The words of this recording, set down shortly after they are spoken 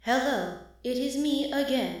Hello, it is me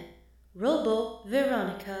again, Robo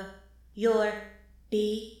Veronica, your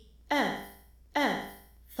BFF5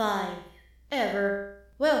 ever.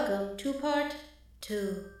 Welcome to part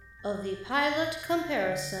 2 of the pilot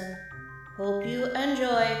comparison. Hope you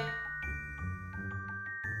enjoy.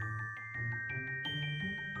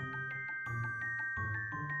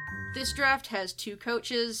 This draft has two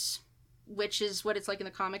coaches, which is what it's like in the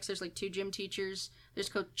comics. There's like two gym teachers. There's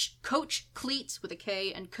Coach Cleats with a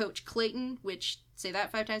K and Coach Clayton, which, say that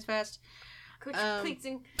 5 times fast. Coach Cleats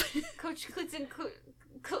and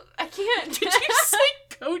I can't. Did you say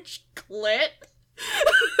Coach Clit?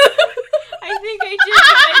 I think I did,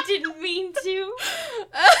 but I didn't mean to.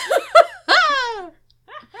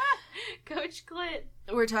 Coach Clit.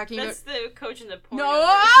 We're talking That's the coach in the porno.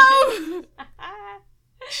 No!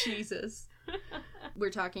 Jesus. We're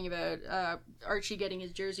talking about Archie getting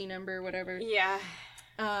his jersey number, whatever. Yeah.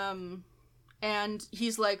 And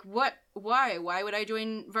he's like, what? Why? Why would I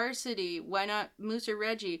join varsity? Why not Moose or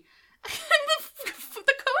Reggie? And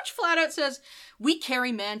the coach flat out says, we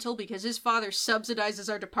carry Mantle because his father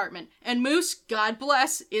subsidizes our department. And Moose, God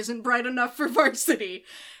bless, isn't bright enough for varsity.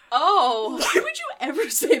 Oh. Why would you ever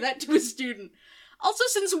say that to a student? Also,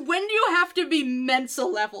 since when do you have to be Mensa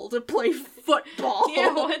level to play football?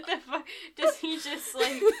 Yeah, what the fuck? Does he just,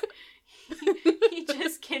 like... he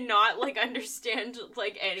just cannot, like, understand,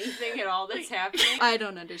 like, anything at all that's happening? I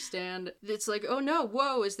don't understand. It's like, oh no,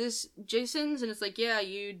 whoa, is this Jason's? And it's like, yeah,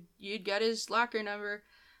 you'd got his locker number.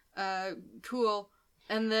 Cool.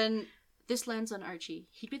 And then this lands on Archie.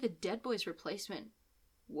 He'd be the Dead Boys replacement.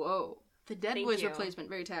 Whoa. The Dead Boys replacement,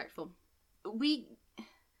 very tactful.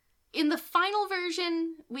 In the final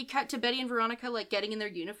version, we cut to Betty and Veronica, like, getting in their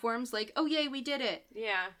uniforms, like, oh yay, we did it.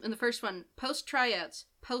 Yeah. In the first one, post-tryouts,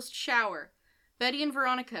 post-shower, Betty and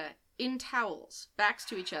Veronica in towels, backs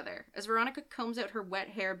to each other. As Veronica combs out her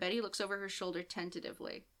wet hair, Betty looks over her shoulder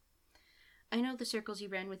tentatively. I know the circles you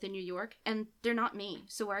ran with in New York, and they're not me,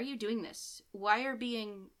 so why are you doing this? Why are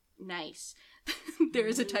being nice? There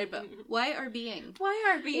is a typo. Why are being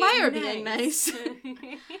nice?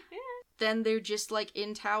 Then they're just, like,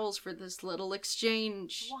 in towels for this little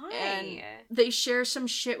exchange. Why? And they share some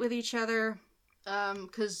shit with each other.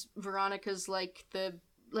 Because Veronica's, like,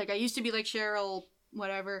 I used to be like Cheryl,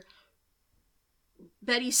 whatever.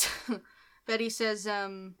 Betty says,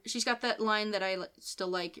 she's got that line that I still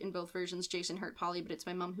like in both versions, Jason hurt Polly, but it's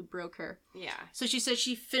my mom who broke her. Yeah. So she says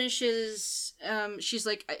she finishes, she's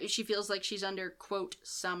like, she feels like she's under, quote,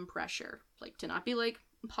 some pressure. Like, to not be like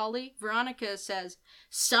Polly. Veronica says,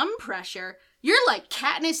 some pressure? You're like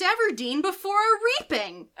Katniss Everdeen before a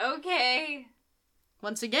reaping. Okay.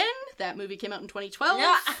 Once again, that movie came out in 2012.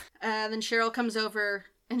 Yeah. Then Cheryl comes over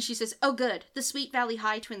and she says, oh good, the Sweet Valley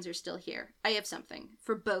High twins are still here. I have something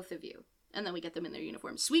for both of you. And then we get them in their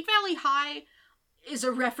uniforms. Sweet Valley High is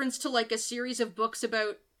a reference to, like, a series of books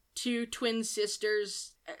about two twin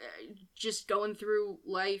sisters just going through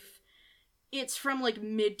life. It's from, like,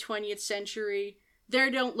 mid-20th century. They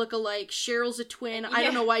don't look alike. Cheryl's a twin. Yeah. I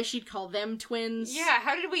don't know why she'd call them twins. Yeah,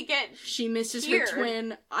 how did we get She misses here? her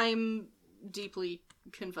twin. I'm deeply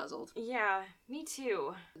confuzzled. Yeah, me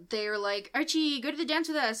too. They're like, Archie, go to the dance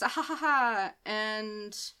with us. Ah, ha ha ha.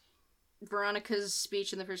 And Veronica's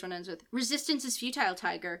speech in the first one ends with, resistance is futile,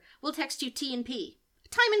 Tiger. We'll text you T and P.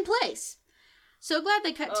 Time and place. So glad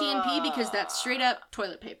they cut T and P because that's straight up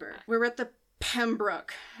toilet paper. We're at the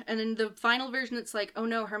Pembroke. And in the final version, it's like, oh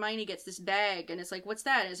no, Hermione gets this bag. And it's like, what's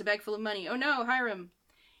that? It's a bag full of money. Oh no, Hiram.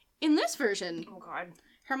 In this version, oh god,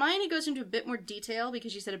 Hermione goes into a bit more detail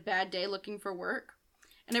because she's had a bad day looking for work.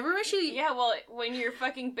 And everywhere she... Yeah, well, when you're a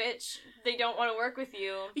fucking bitch, they don't want to work with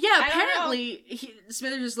you. Yeah, apparently,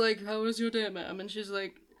 Smithers is like, how was your day, ma'am? And she's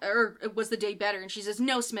like, or was the day better? And she says,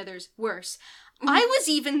 no, Smithers, worse. I was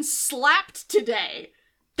even slapped today.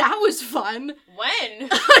 That was fun. When?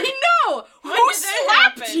 I know! When Who did that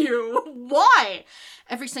slapped happen? you? Why?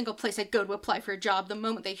 Every single place I go to apply for a job, the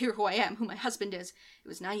moment they hear who I am, who my husband is, it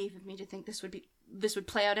was naive of me to think this would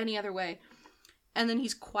play out any other way. And then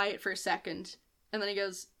he's quiet for a second. And then he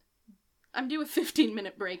goes, I'm due a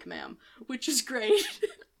 15-minute break, ma'am. Which is great.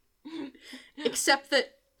 Except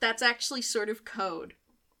that that's actually sort of code.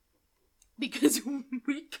 Because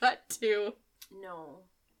we cut to... No.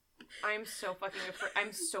 I'm so fucking afraid.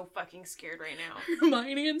 I'm so fucking scared right now.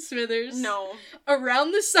 Hermione and Smithers. No.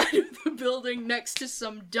 Around the side of the building next to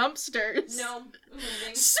some dumpsters. No.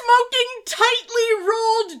 Smoking tightly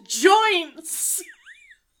rolled joints!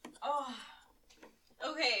 Oh.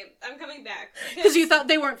 Okay, I'm coming back. Because you thought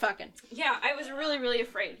they weren't fucking. Yeah, I was really, really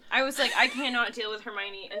afraid. I was like, I cannot deal with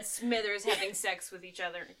Hermione and Smithers having sex with each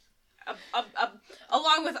other.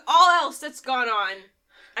 Along with all else that's gone on.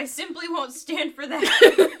 I simply won't stand for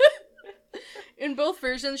that. In both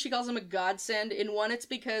versions, she calls him a godsend. In one, it's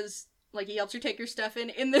because, like, he helps her take her stuff in.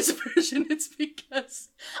 In this version, it's because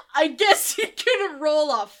I guess he can roll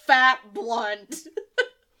a fat blunt.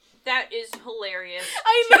 That is hilarious.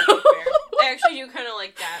 I to be know. fair. I actually do kind of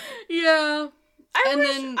like that. Yeah. I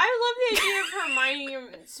Then, love the idea of Hermione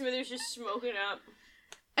and Smithers just smoking up.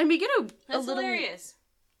 and we get a That's little... hilarious.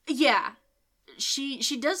 Yeah. She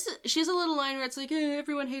has a little line where it's like, hey,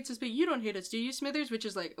 everyone hates us, but you don't hate us, do you, Smithers? Which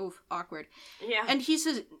is like, oof, awkward. Yeah. And he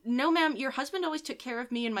says, no, ma'am, your husband always took care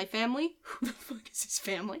of me and my family. Who the fuck is his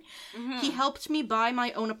family? Mm-hmm. He helped me buy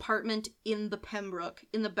my own apartment in the Pembroke.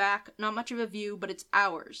 In the back, not much of a view, but it's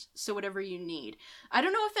ours. So whatever you need. I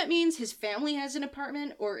don't know if that means his family has an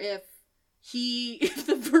apartment or if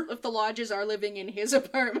if the lodges are living in his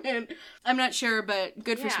apartment. I'm not sure, but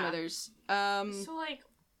good for Yeah. Smithers. So, like,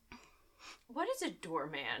 what is a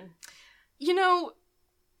doorman? You know,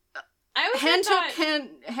 I always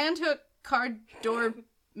hand hook card door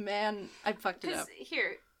man. I fucked it up.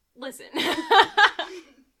 Here, listen. I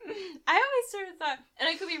always sort of thought, and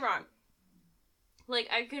I could be wrong. Like,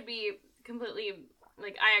 I could be completely,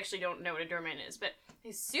 like, I actually don't know what a doorman is, but I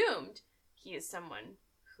assumed he is someone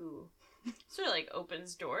who sort of, like,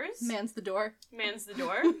 opens doors. Mans the door. Mans the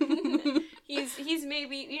door. he's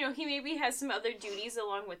maybe, you know, he maybe has some other duties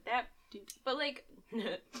along with that. But, like,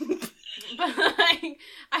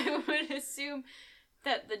 I would assume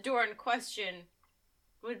that the door in question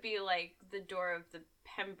would be, like, the door of the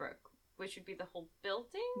Pembroke, which would be the whole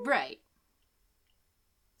building? Right.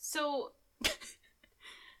 So,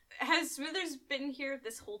 has Smithers been here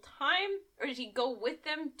this whole time? Or did he go with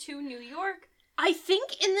them to New York? I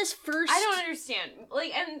think in this first... I don't understand.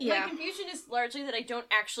 Like, and Yeah. my confusion is largely that I don't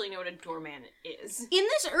actually know what a doorman is. In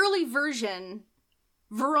this early version,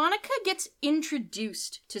 Veronica gets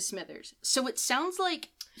introduced to Smithers. So it sounds like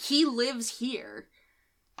he lives here.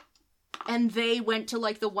 And they went to,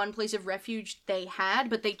 like, the one place of refuge they had,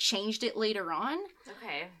 but they changed it later on.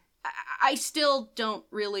 Okay. I still don't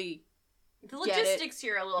really... The logistics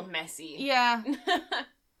here are a little messy. Yeah.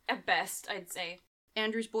 At best, I'd say.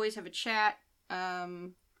 Andrew's boys have a chat.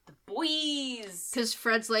 The boys! Because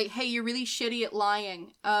Fred's like, hey, you're really shitty at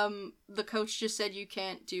lying. The coach just said you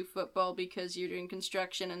can't do football because you're doing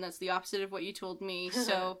construction, and that's the opposite of what you told me.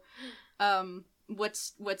 So,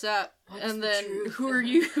 what's up? And then who are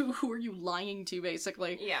you lying to,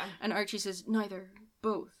 basically? Yeah. And Archie says, neither,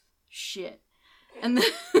 both, shit. And then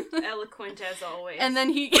Eloquent as always. and then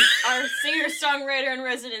he Our singer-songwriter in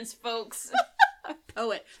residence, folks.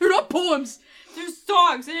 poet. They're not poems. They're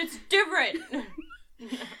songs, and it's different.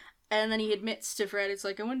 And then he admits to Fred, it's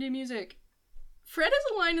like, I want to do music. Fred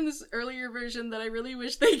has a line in this earlier version that I really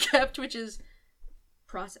wish they kept, which is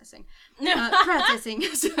processing. Processing.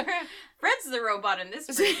 Fred's the robot in this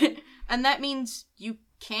version. And that means you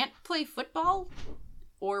can't play football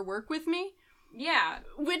or work with me? Yeah.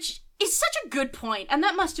 Which is such a good point, and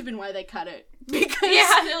that must have been why they cut it. Because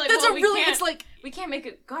they're like, that's well, a really, it's like, we can't make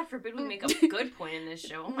it, God forbid we make a good point in this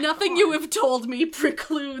show. Oh my nothing God. you have told me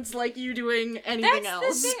precludes, like, you doing anything else.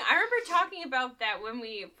 That's the thing. I remember talking about that when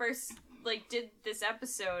we first, like, did this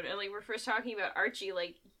episode, and, like, we're first talking about Archie,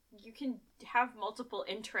 like, you can have multiple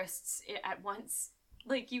interests at once.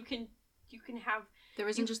 Like, you can have... There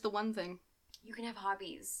isn't just the one thing. You can have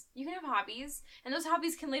hobbies. You can have hobbies, and those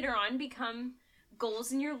hobbies can later on become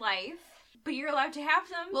goals in your life, but you're allowed to have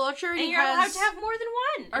them. Well, Archie already and you're allowed to have more than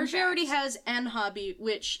one. in Archie already fact. has an hobby,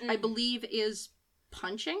 which I believe is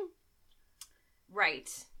punching.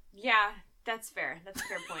 Right. Yeah, that's fair. That's a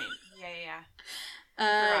fair point. Yeah.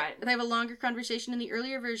 They have a longer conversation in the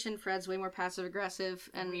earlier version. Fred's way more passive-aggressive,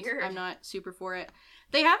 and Weird. I'm not super for it.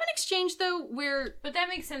 They have an exchange, though, where... But that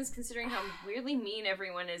makes sense considering how weirdly mean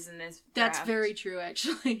everyone is in this That's draft. very true,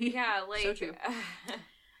 actually. Yeah, like... So true.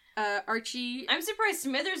 Archie... I'm surprised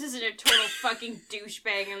Smithers isn't a total fucking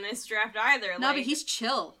douchebag in this draft either. No, like, but he's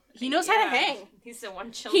chill. He knows how to hang. He's the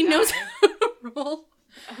one chill He guy. knows how to roll.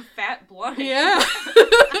 A fat blunt. Yeah.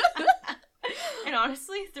 And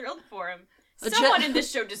honestly, thrilled for him. A Someone in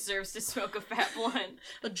this show deserves to smoke a fat blunt.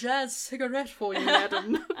 A jazz cigarette for you,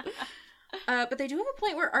 madam. But they do have a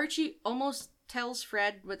point where Archie almost tells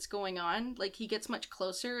Fred what's going on. Like, he gets much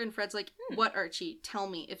closer, and Fred's like, what, Archie? Tell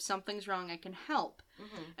me. If something's wrong, I can help.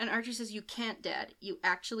 Mm-hmm. And Archie says, you can't, Dad. You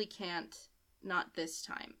actually can't. Not this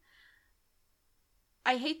time.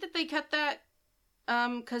 I hate that they cut that,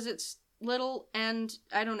 because it's little, and,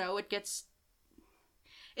 I don't know, it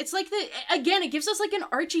It's like again, it gives us like an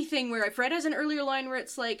Archie thing where Fred has an earlier line where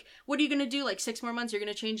it's like, what are you gonna do? Like 6 more months, you're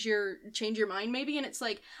gonna change your mind maybe? And it's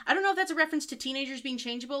like, I don't know if that's a reference to teenagers being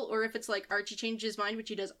changeable or if it's like Archie changes his mind, which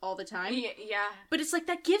he does all the time. Yeah. But it's like,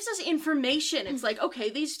 that gives us information. It's like, okay,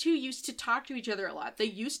 these two used to talk to each other a lot. They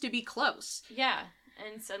used to be close. Yeah.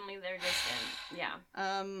 And suddenly they're distant. Yeah.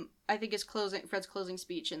 I think Fred's closing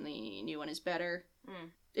speech in the new one is better.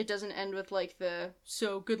 It doesn't end with like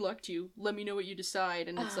so good luck to you, let me know what you decide,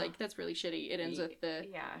 and it's like, that's really shitty. It ends with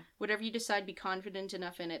whatever you decide, be confident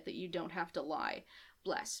enough in it that you don't have to lie.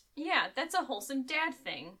 Bless. Yeah, that's a wholesome dad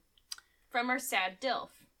thing. From our sad DILF.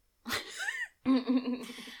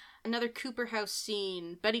 Another Cooper house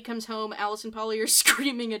scene. Betty comes home, Alice and Polly are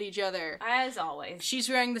screaming at each other. As always. She's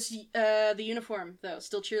wearing the uniform, though,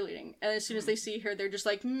 still cheerleading. And as soon as they see her, they're just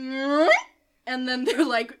like, and then they're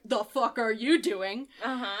like, the fuck are you doing?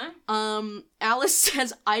 Alice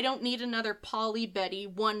says, I don't need another Polly, Betty.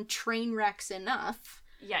 One train wreck's enough.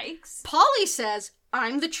 Yikes. Polly says,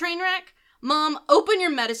 I'm the train wreck? Mom, open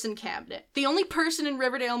your medicine cabinet. The only person in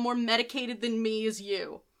Riverdale more medicated than me is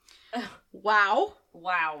you. Wow.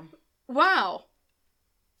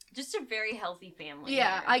 Just a very healthy family.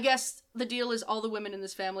 Yeah, here. I guess the deal is all the women in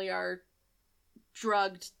this family are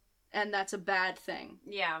drugged, and that's a bad thing.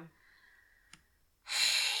 Yeah.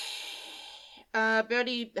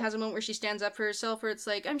 Betty has a moment where she stands up for herself, where it's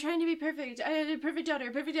like, I'm trying to be perfect. I had a perfect daughter,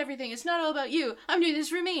 perfect everything. It's not all about you. I'm doing this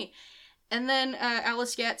for me. And then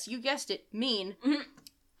Alice gets, you guessed it, mean.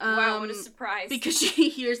 Wow, what a surprise. Because she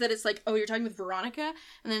hears that it's like, oh, you're talking with Veronica?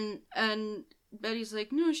 And Betty's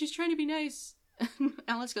like, no, she's trying to be nice.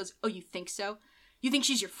 Alice goes, oh, you think so? You think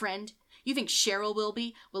she's your friend? You think Cheryl will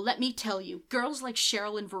be? Well, let me tell you, girls like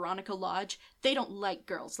Cheryl and Veronica Lodge, they don't like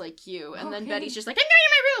girls like you. And then Betty's just like, I'm going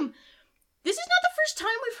to my room! This is not the first time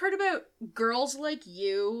we've heard about girls like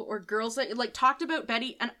you, or girls that, like, talked about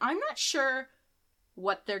Betty, and I'm not sure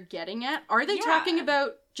what they're getting at. Are they talking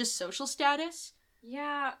about just social status?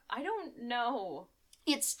 Yeah, I don't know.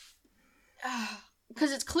 It's,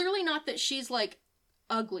 because it's clearly not that she's, like,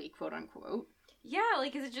 ugly, quote unquote. Yeah,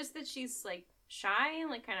 like, is it just that she's, like, shy and,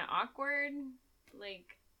 like, kind of awkward?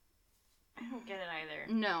 Like, I don't get it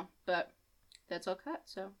either. No, but that's all cut,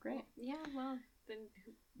 so great. Yeah, well, then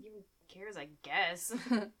who even cares, I guess.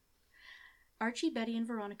 Archie, Betty, and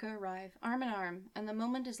Veronica arrive, arm in arm, and the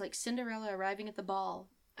moment is like Cinderella arriving at the ball.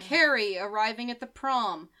 Carrie arriving at the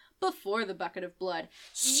prom, before the bucket of blood.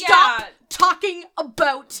 Stop talking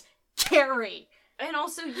about Carrie! And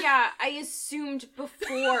also, I assumed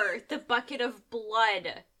before the bucket of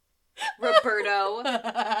blood, Roberto.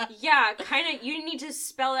 Kind of, you need to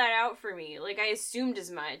spell that out for me. Like, I assumed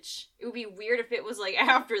as much. It would be weird if it was, like,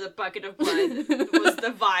 after the bucket of blood was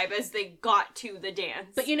the vibe as they got to the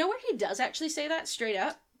dance. But you know where he does actually say that straight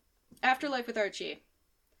up? Afterlife with Archie.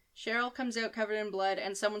 Cheryl comes out covered in blood,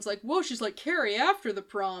 and someone's like, whoa, she's like Carrie after the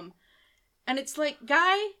prom. And it's like,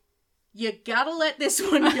 guy, you gotta let this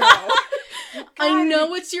one go. I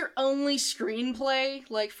know it's your only screenplay,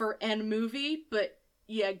 like, for end movie, but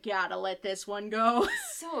you gotta let this one go.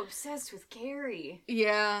 So obsessed with Carrie.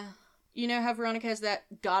 Yeah. You know how Veronica has that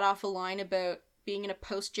god-awful line about being in a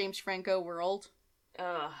post-James Franco world?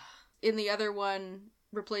 Ugh. In the other one,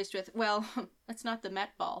 replaced with, well, that's not the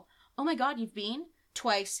Met Ball. Oh my god, you've been?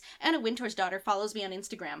 Twice. Anna Wintour's daughter follows me on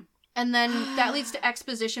Instagram. And then that leads to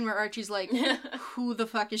exposition where Archie's like, who the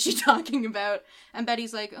fuck is she talking about? And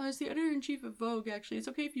Betty's like, oh, it's the editor-in-chief of Vogue, actually. It's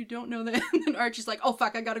okay if you don't know that. And then Archie's like, oh,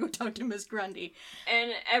 fuck, I gotta go talk to Miss Grundy.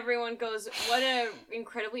 And everyone goes, what a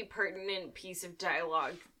incredibly pertinent piece of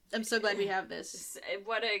dialogue. I'm so glad we have this.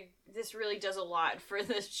 This really does a lot for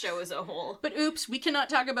the show as a whole. But oops, we cannot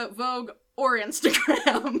talk about Vogue or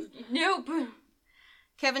Instagram. Nope.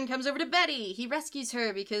 Kevin comes over to Betty. He rescues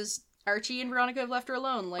her because Archie and Veronica have left her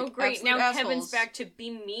alone. Like, oh, great. Now assholes. Kevin's back to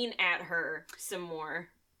be mean at her some more.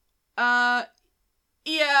 Yeah.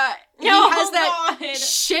 He has that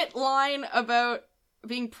shit line about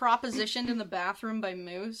being propositioned in the bathroom by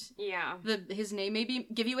Moose. Yeah. His name may be,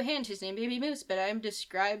 give you a hint, his name may be Moose, but I am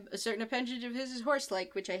describe a certain appendage of his as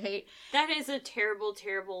horse-like, which I hate. That is a terrible,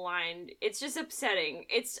 terrible line. It's just upsetting.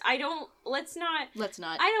 Let's not.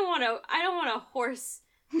 I don't want a horse.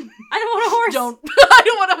 I don't want a horse. I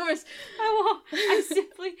don't want a horse. I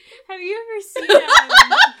simply, have you ever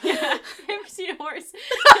seen a horse?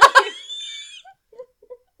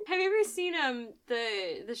 Have you ever seen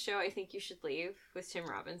the show I Think You Should Leave with Tim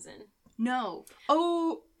Robinson? No.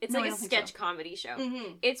 Oh, it's like a sketch comedy show.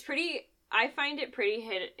 Mm-hmm. It's pretty. I find it pretty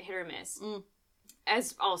hit or miss.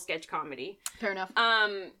 as all sketch comedy. Fair enough.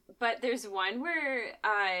 But there's one where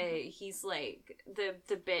he's like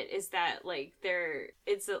the bit is that like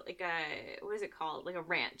it's like a, what is it called? Like a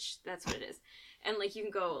ranch. That's what it is. And like you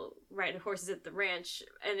can go ride horses at the ranch,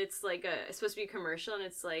 and it's like it's supposed to be a commercial, and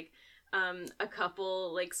it's like a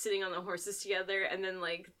couple like sitting on the horses together, and then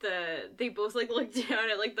like they both like look down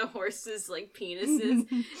at like the horses like penises,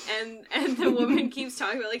 and the woman keeps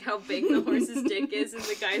talking about like how big the horse's dick is, and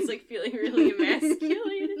the guy's like feeling really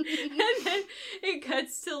emasculated, and then it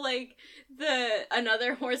cuts to like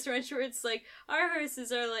another horse ranch where it's like, our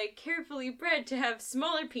horses are like carefully bred to have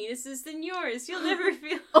smaller penises than yours. You'll never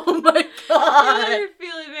feel Oh my you'll god! never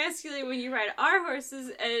feel emasculated when you ride our horses,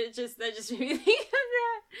 and that just made me think of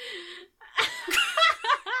that.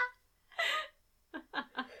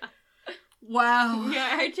 Wow.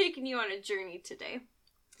 Yeah, I've taken you on a journey today.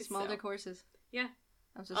 Small So, dick horses. Yeah.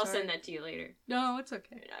 I'm so I'll sorry. send that to you later. No, it's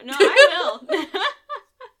okay. No, I will.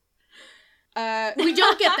 We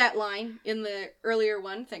don't get that line in the earlier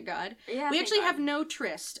one, thank God. Yeah, We thank actually God. have no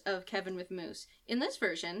tryst of Kevin with Moose. In this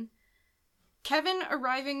version, Kevin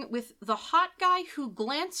arriving with the hot guy who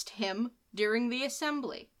glanced him during the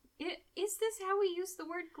assembly. Is this how we use the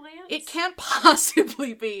word glance? It can't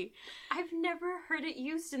possibly be. I've never heard it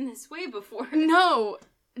used in this way before. No.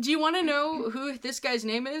 Do you want to know who this guy's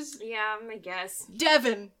name is? Yeah, I guess.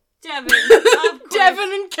 Devin. Devin. Of course.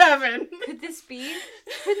 Devin and Kevin. Could this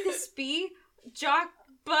be Jock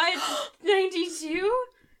Bud 92?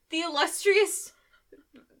 The illustrious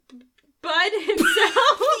Bud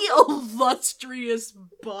himself? The illustrious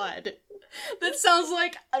Bud. That sounds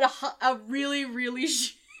like a really, really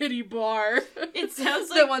shitty bar. It sounds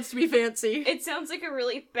that like wants to be fancy. it sounds like a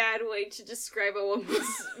really bad way to describe a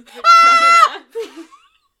woman's vagina.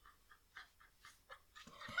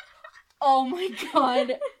 Oh my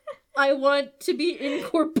god. I want to be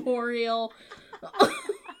incorporeal.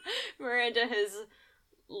 Miranda has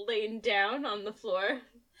lain down on the floor.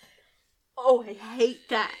 Oh, I hate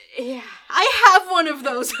that. Yeah. I have one of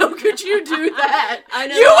those. How could you do that? I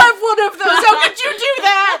know. You have one of those. How could you do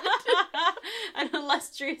that? An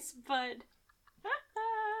illustrious Bud.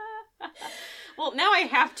 Well, now I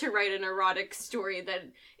have to write an erotic story that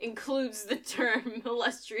includes the term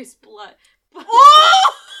illustrious blood.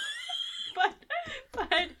 Oh! Bud,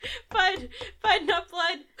 not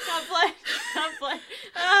blood, not blood, not blood.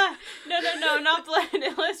 No, not blood,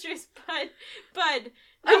 illustrious Bud.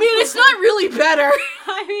 I mean, it's not really better.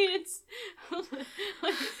 I mean, it's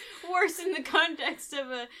like worse in the context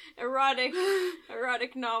of a erotic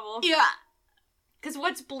novel. Yeah. Because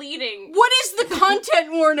what's bleeding? What is the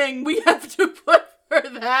content warning we have to put for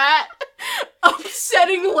that?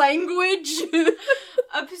 Upsetting language?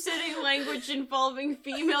 Upsetting language involving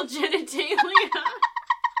female genitalia.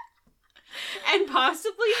 And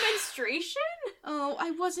possibly menstruation? Oh,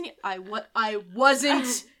 I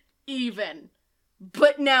wasn't even.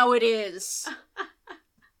 But now it is.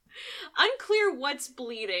 Unclear what's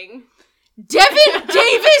bleeding. Devin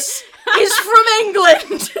Davis is from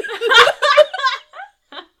England.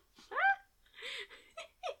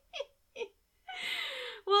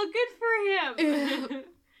 Well, good for him.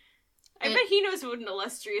 I bet he knows what an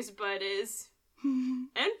illustrious Bud is.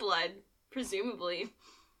 And blood, presumably.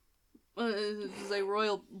 Well, it's like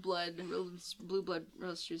royal blood, blue blood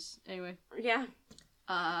roasters. Anyway. Yeah.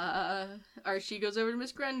 Archie goes over to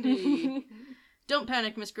Miss Grundy. Don't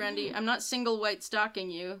panic, Miss Grundy. I'm not single white stalking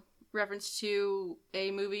you. Reference to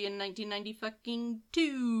a movie in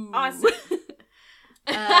 1992. Awesome.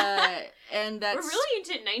 And that's... We're really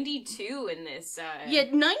into 92 in this. Yeah,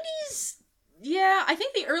 90s... Yeah, I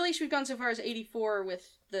think the earliest we've gone so far is 84 with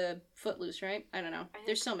the Footloose, right? I don't know.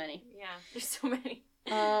 There's so many. Yeah, there's so many.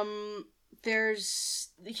 There's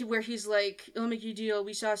where he's like, I'll make you a deal,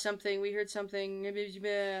 we saw something, we heard something, if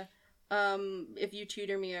you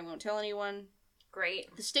tutor me, I won't tell anyone.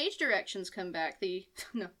 Great. The stage directions come back, the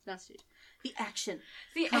action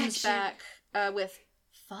comes back, with,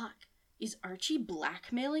 fuck, is Archie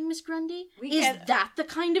blackmailing Miss Grundy? Is that the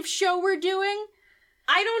kind of show we're doing?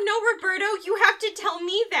 I don't know, Roberto, you have to tell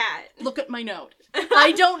me that. Look at my note.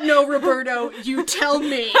 I don't know, Roberto, you tell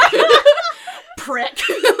me. Prick.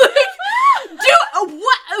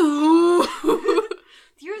 What? Ooh.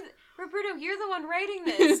 Roberto, you're the one writing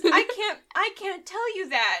this. I can't tell you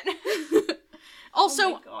that. Also,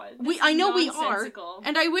 oh my God, I know we are, nonsensical.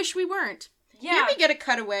 and I wish we weren't. Yeah. Here we get a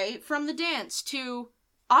cutaway from the dance to,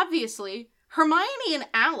 obviously, Hermione and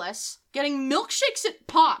Alice getting milkshakes at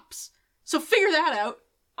Pops. So figure that out.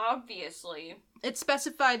 Obviously. It's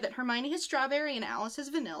specified that Hermione has strawberry and Alice has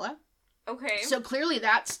vanilla. Okay. So clearly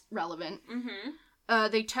that's relevant.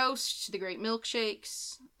 Mm-hmm. They toast the great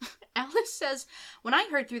milkshakes. Alice says, when I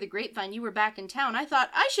heard through the grapevine you were back in town, I thought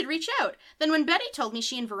I should reach out. Then when Betty told me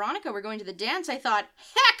she and Veronica were going to the dance, I thought,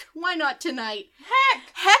 heck, why not tonight?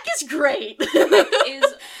 Heck is great.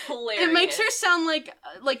 Is hilarious. It makes her sound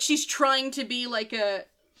like she's trying to be like a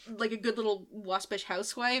good little waspish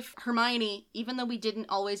housewife. Hermione, even though we didn't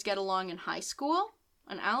always get along in high school,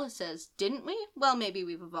 and Alice says, didn't we? Well, maybe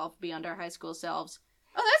we've evolved beyond our high school selves.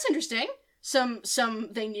 Oh, that's interesting. Some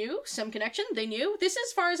they knew, some connection, they knew. This,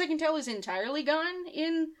 as far as I can tell, is entirely gone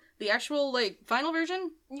in the actual, final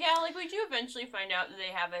version. Yeah, we do eventually find out that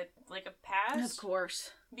they have a past. Of course.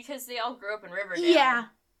 Because they all grew up in Riverdale. Yeah.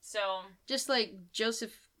 So. Just like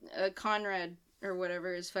Joseph Conrad, or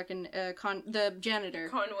whatever, is fucking, the janitor.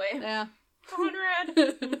 Conway. Yeah.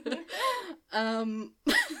 Conrad.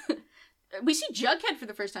 We see Jughead for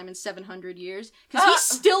the first time in 700 years, because he's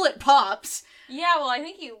still at Pops. Yeah, well, I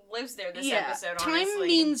think he lives there this episode, honestly. Time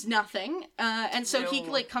means nothing, and so he,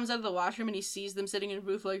 comes out of the washroom and he sees them sitting in a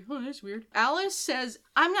booth like, oh, that's weird. Alice says,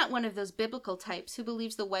 I'm not one of those biblical types who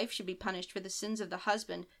believes the wife should be punished for the sins of the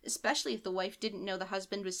husband, especially if the wife didn't know the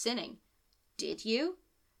husband was sinning. Did you?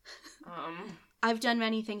 I've done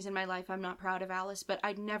many things in my life I'm not proud of, Alice, but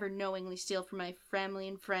I'd never knowingly steal from my family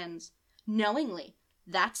and friends. Knowingly.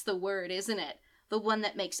 That's the word, isn't it? The one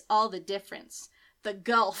that makes all the difference. The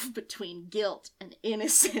gulf between guilt and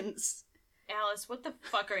innocence. Alice, what the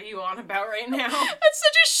fuck are you on about right now? That's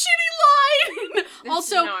such a shitty line!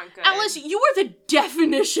 Also, not good. Alice, you are the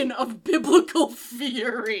definition of biblical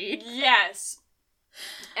theory. Yes.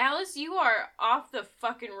 Alice, you are off the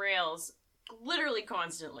fucking rails. Literally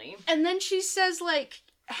constantly. And then she says,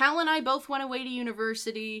 Hal and I both went away to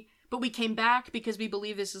university, but we came back because we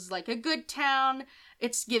believe this is, a good town.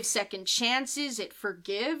 It gives second chances, it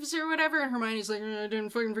forgives, or whatever. And Hermione's like, didn't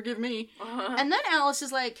fucking forgive me. Uh-huh. And then Alice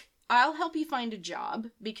is like, I'll help you find a job,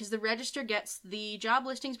 because the Register gets the job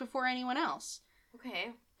listings before anyone else.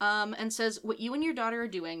 Okay. And says, what you and your daughter are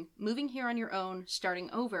doing, moving here on your own, starting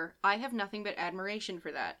over, I have nothing but admiration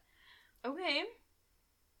for that. Okay.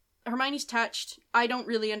 Hermione's touched. I don't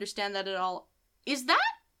really understand that at all. Is that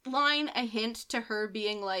line a hint to her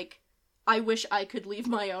being like, I wish I could leave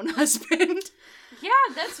my own husband? Yeah,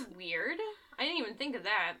 that's weird. I didn't even think of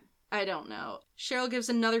that. I don't know. Cheryl gives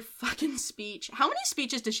another fucking speech. How many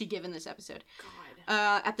speeches does she give in this episode?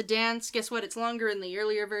 God. At the dance, guess what? It's longer in the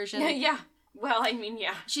earlier version. Yeah. Well, I mean,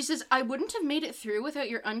 yeah. She says, I wouldn't have made it through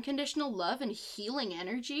without your unconditional love and healing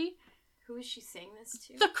energy. Who is she saying this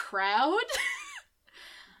to? The crowd.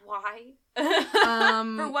 Why?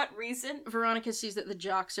 For what reason? Veronica sees that the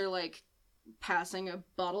jocks are, passing a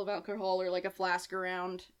bottle of alcohol or, a flask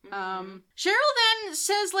around. Mm-hmm. Cheryl then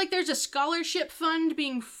says, there's a scholarship fund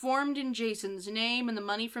being formed in Jason's name, and the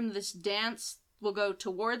money from this dance will go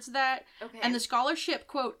towards that. Okay. And the scholarship,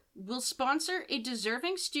 quote, will sponsor a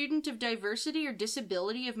deserving student of diversity or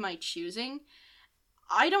disability of my choosing.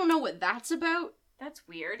 I don't know what that's about. That's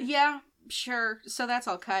weird. Yeah, sure. So that's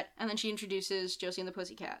all cut. And then she introduces Josie and the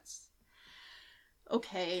Pussycats.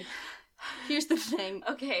 Okay. Here's the thing.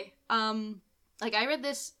 Okay. I read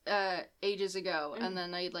this ages ago, and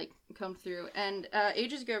then I combed through, and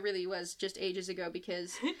ages ago really was just ages ago,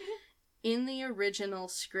 because in the original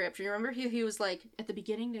script, you remember he was at the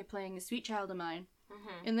beginning they're playing A Sweet Child of Mine.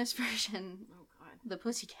 Mm-hmm. In this version, oh god, the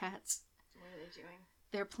Pussycats, what are they doing?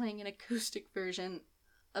 They're playing an acoustic version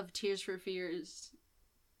of Tears for Fears'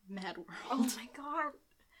 Mad World. Oh my god.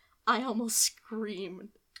 I almost screamed.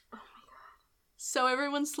 Oh my god. So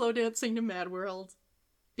everyone's slow dancing to Mad World.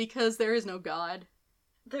 Because there is no God.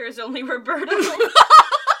 There is only Roberto.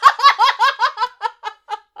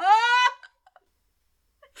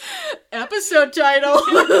 Episode title.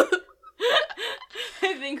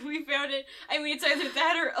 I think we found it. I mean, it's either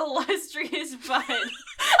that or Illustrious Bud.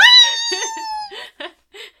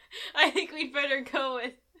 I think we'd better go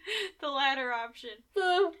with the latter option.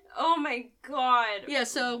 Oh my god. Yeah,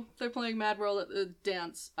 so they're playing Mad World at the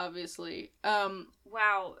dance, obviously.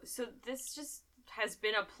 Wow, so this just has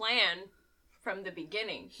been a plan from the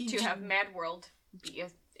beginning to have Mad World be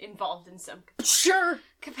involved in some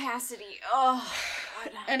capacity. Oh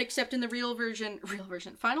god. And except in the final version,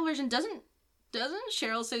 doesn't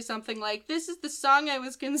Cheryl say something like, this is the song I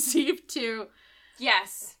was conceived to?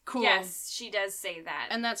 Yes. Cool. Yes, she does say that.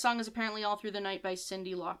 And that song is apparently All Through the Night by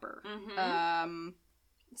Cyndi Lauper. Mm-hmm.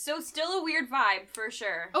 So still a weird vibe, for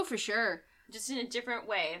sure. Oh, for sure. Just in a different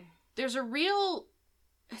way. There's a real...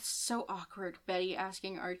 It's so awkward, Betty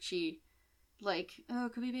asking Archie, oh,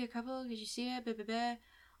 could we be a couple? Could you see it? Blah, blah,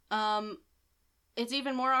 blah. It's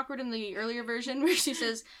even more awkward in the earlier version where she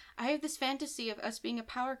says, I have this fantasy of us being a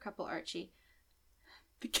power couple, Archie.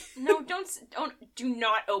 No, do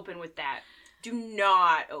not open with that. Do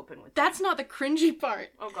not open with that. That's not the cringy part.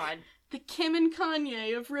 Oh, God. The Kim and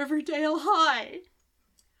Kanye of Riverdale High.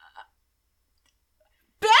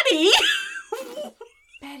 Betty!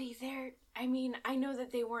 Betty, I know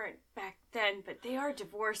that they weren't back then, but they are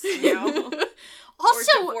divorced now.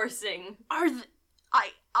 Also, or divorcing.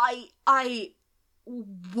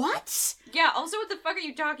 What? Yeah, also what the fuck are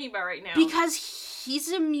you talking about right now? Because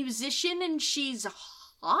he's a musician and she's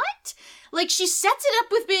hot? Like, she sets it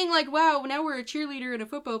up with being like, wow, now we're a cheerleader and a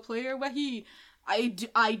football player, wahi.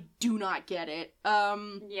 I do not get it.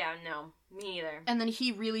 Yeah, no. Me either. And then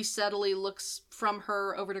he really subtly looks from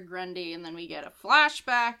her over to Grundy, and then we get a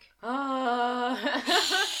flashback.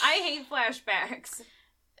 I hate flashbacks.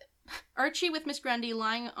 Archie with Miss Grundy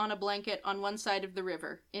lying on a blanket on one side of the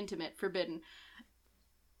river. Intimate, forbidden.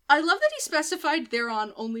 I love that he specified they're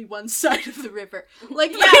on only one side of the river.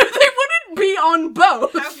 Like, Yeah. they wouldn't be on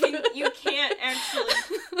both. You can't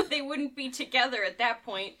actually... They wouldn't be together at that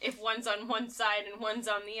point if one's on one side and one's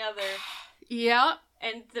on the other. Yeah.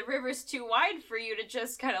 And the river's too wide for you to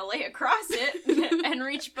just kind of lay across it and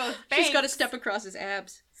reach both banks. She's got to step across his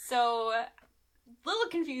abs. So, a little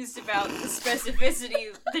confused about the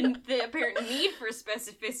specificity, the apparent need for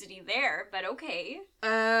specificity there, but okay.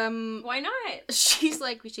 Why not? She's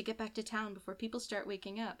like, we should get back to town before people start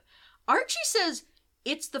waking up. Archie says,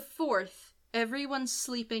 it's the 4th. Everyone's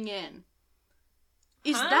sleeping in.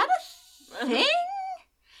 Is that a thing?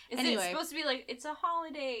 Is Anyway. it supposed to be like, it's a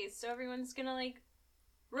holiday, so everyone's gonna, like,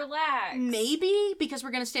 relax? Maybe, because we're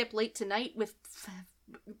gonna stay up late tonight with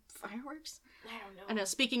fireworks? I don't know. I know,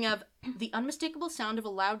 speaking of, the unmistakable sound of a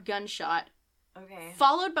loud gunshot, Okay.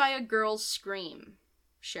 followed by a girl's scream.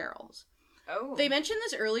 Cheryl's. Oh. They mentioned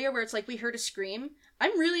this earlier where it's like, we heard a scream.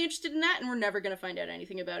 I'm really interested in that, and we're never gonna find out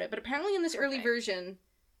anything about it. But apparently in this early Okay. version,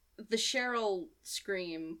 the Cheryl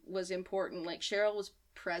scream was important. Like, Cheryl was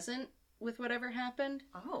present with whatever happened.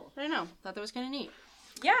 Oh. I don't know. Thought that was kind of neat.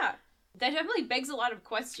 Yeah. That definitely begs a lot of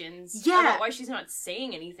questions Yeah. about why she's not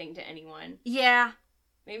saying anything to anyone. Yeah.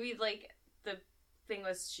 Maybe, like, the thing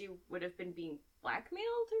was she would have been being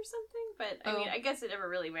blackmailed or something? But, I mean, I guess it never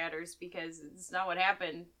really matters because it's not what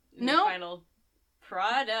happened in the final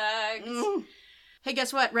product. Hey,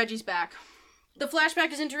 guess what? Reggie's back. The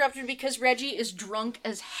flashback is interrupted because Reggie is drunk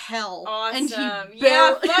as hell. Awesome. And he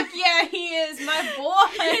yeah, fuck yeah, he is my boy.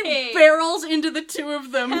 he barrels into the two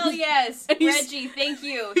of them. Hell yes. And Reggie, thank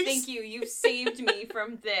you. Thank you. You saved me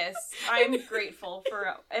from this. I'm grateful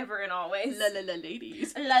forever and always. La la la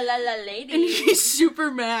ladies. La la la ladies. And he's super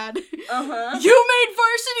mad. Uh-huh. You made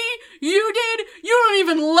varsity? You did? You don't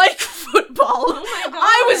even like football. Oh my god.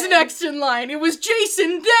 I was next in line. It was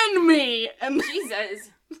Jason, then me. And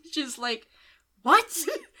Jesus. she's like, what?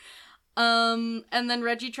 And then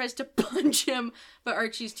Reggie tries to punch him, but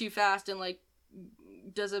Archie's too fast and, like,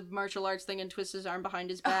 does a martial arts thing and twists his arm behind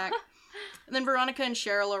his back. And then Veronica and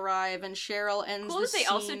Cheryl arrive, and Cheryl ends Cool the that they scene...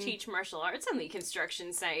 also teach martial arts on the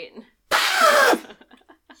construction site.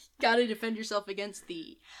 Gotta defend yourself against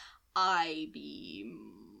the I-beams.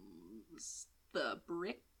 The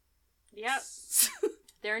brick. Yep.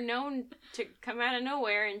 They're known to come out of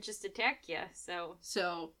nowhere and just attack you, so...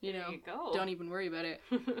 So, you know, There you go. don't even worry about it.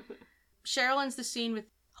 Cheryl ends the scene with,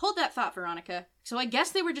 hold that thought, Veronica. So I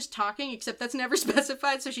guess they were just talking, except that's never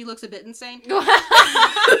specified, so she looks a bit insane.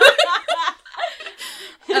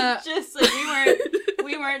 Just like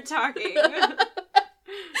we weren't talking.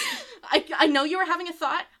 I know you were having a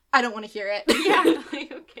thought. I don't want to hear it. Yeah,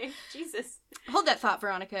 like, okay, Jesus. Hold that thought,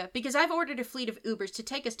 Veronica, because I've ordered a fleet of Ubers to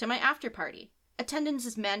take us to my after party. Attendance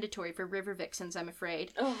is mandatory for River Vixens, I'm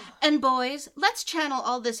afraid. Oh. And boys, let's channel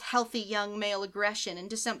all this healthy young male aggression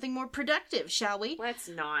into something more productive, shall we? Let's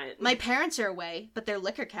not. My parents are away, but their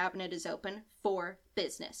liquor cabinet is open for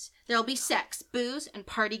business. There'll be sex, booze, and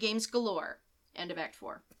party games galore. End of Act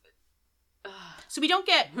 4. So we don't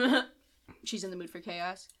get... She's in the mood for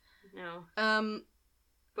chaos. No.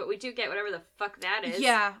 But we do get whatever the fuck that is.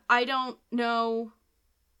 Yeah, I don't know.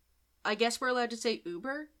 I guess we're allowed to say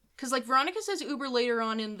Uber? Because, like, Veronica says Uber later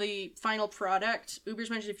on in the final product.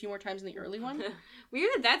 Uber's mentioned a few more times in the early one.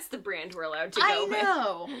 Weird that that's the brand we're allowed to go with.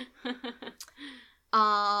 I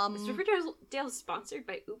know. Is Riverdale sponsored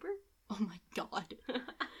by Uber? Oh my god.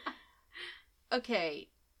 Okay,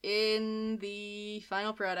 in the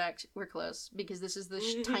final product, we're close, because this is the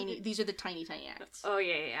these are the tiny acts. Oh,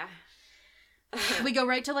 yeah. We go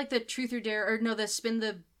right to, like, the truth or dare, or no, the spin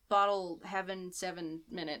the bottle heaven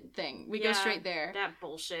 7-minute thing. We go straight there. That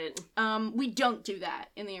bullshit. We don't do that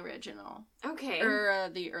in the original. Okay. Or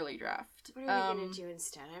the early draft. What are we gonna do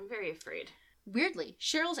instead? I'm very afraid. Weirdly,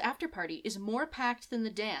 Cheryl's after party is more packed than the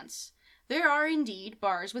dance. There are indeed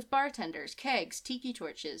bars with bartenders, kegs, tiki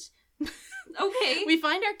torches, Okay. We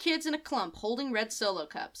find our kids in a clump holding red Solo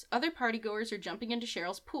cups. Other partygoers are jumping into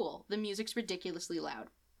Cheryl's pool. The music's ridiculously loud.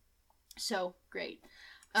 So, great.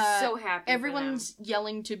 So happy Everyone's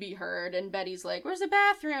yelling to be heard, and Betty's like, where's the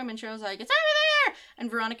bathroom? And Cheryl's like, it's over there! And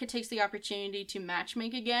Veronica takes the opportunity to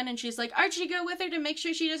matchmake again, and she's like, Archie, go with her to make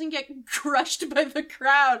sure she doesn't get crushed by the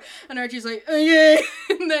crowd. And Archie's like, okay!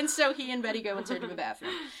 And then so he and Betty go in search of a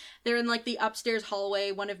bathroom. They're in, like, the upstairs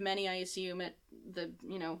hallway, one of many, I assume, at the,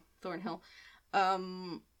 Thornhill.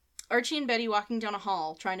 Archie and Betty walking down a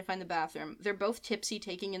hall, trying to find the bathroom. They're both tipsy,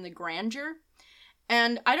 taking in the grandeur.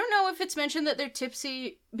 And I don't know if it's mentioned that they're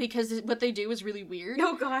tipsy because what they do is really weird.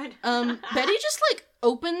 Oh, God. Betty just, like,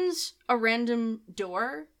 opens a random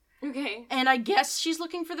door. Okay. And I guess she's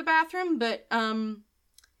looking for the bathroom, but,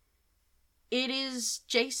 it is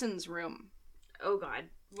Jason's room. Oh, God.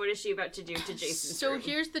 What is she about to do to Jason's So room?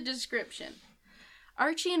 here's the description.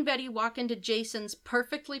 Archie and Betty walk into Jason's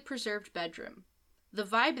perfectly preserved bedroom. The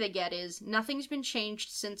vibe they get is, nothing's been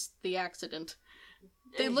changed since the accident.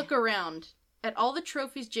 They look around at all the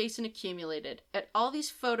trophies Jason accumulated, at all these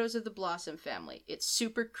photos of the Blossom family. It's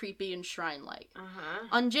super creepy and shrine-like. Uh-huh.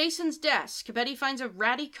 On Jason's desk, Betty finds a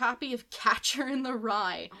ratty copy of Catcher in the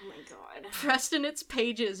Rye. Oh, my God. Pressed in its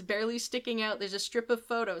pages, barely sticking out, there's a strip of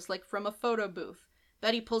photos, like from a photo booth.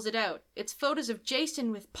 Betty pulls it out. It's photos of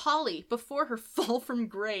Jason with Polly before her fall from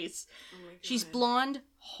grace. Oh, my God. She's blonde,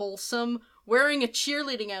 wholesome, wearing a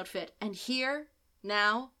cheerleading outfit. And here,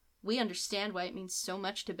 now, we understand why it means so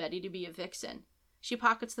much to Betty to be a vixen. She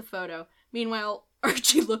pockets the photo. Meanwhile,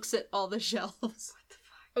 Archie looks at all the shelves. What the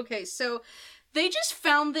fuck? Okay, so they just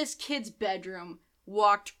found this kid's bedroom,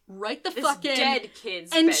 walked right the fuck in, dead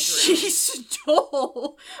kid's and bedroom. she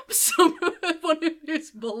stole one of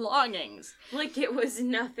his belongings. Like it was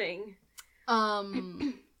nothing.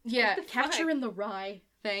 Yeah, What the Catcher fuck? in the Rye.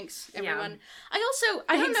 Thanks, everyone. Yeah. I don't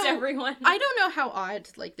Thanks, know, everyone. I don't know how odd,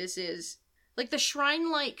 like, this is. Like, the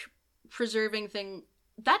shrine-like preserving thing,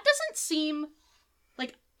 that doesn't seem,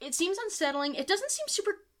 like, it seems unsettling. It doesn't seem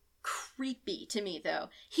super creepy to me, though.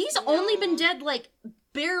 He's only been dead, like,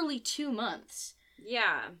 barely 2 months.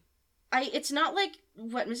 Yeah. It's not like,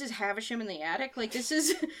 what, Mrs. Havisham in the attic? Like, this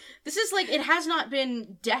is like, it has not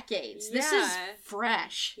been decades. This is Yeah.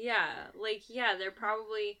 fresh. Yeah. Like, yeah, they're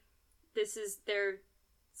probably, this is their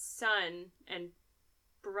son and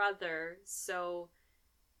brother, so,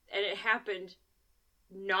 and it happened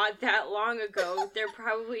not that long ago. They're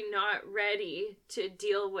probably not ready to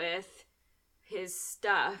deal with his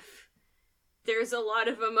stuff. There's a lot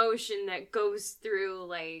of emotion that goes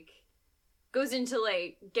into,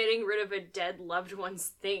 like, getting rid of a dead loved one's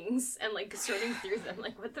things and, like, sorting through them.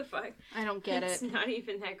 Like, what the fuck? I don't get It's it. not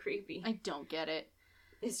even that creepy. I don't get it.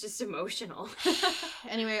 It's just emotional.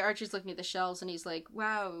 Anyway, Archie's looking at the shelves and he's like,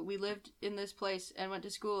 wow, we lived in this place and went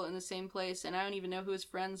to school in the same place and I don't even know who his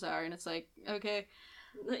friends are. And it's like, okay.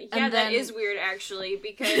 Yeah, And that then- is weird, actually,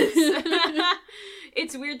 because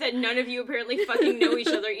it's weird that none of you apparently fucking know each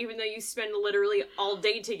other, even though you spend literally all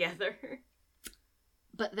day together.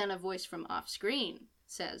 But then a voice from off screen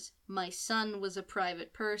says, my son was a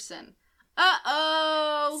private person.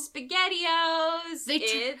 Uh-oh! SpaghettiOs!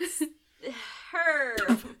 It's her!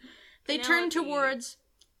 They turn Penelope. towards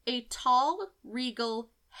a tall, regal,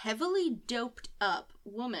 heavily doped up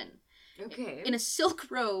woman Okay. in a silk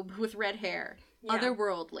robe with red hair. Yeah.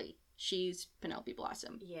 Otherworldly. She's Penelope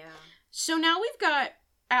Blossom. Yeah. So now we've got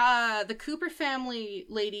the Cooper family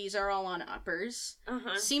ladies are all on uppers.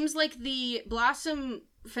 Uh-huh. Seems like the Blossom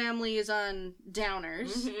family is on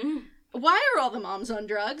downers. Mm-hmm. Why are all the moms on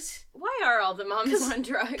drugs? Why are all the moms on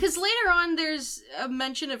drugs? Because later on there's a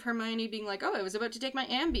mention of Hermione being like, oh, I was about to take my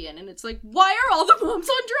Ambien. And it's like, why are all the moms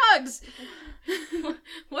on drugs?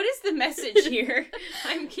 What is the message here?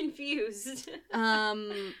 I'm confused.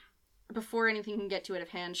 Before anything can get to it of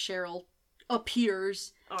hand, Cheryl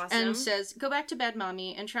appears Awesome. and says, go back to bed,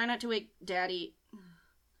 Mommy, and try not to wake Daddy.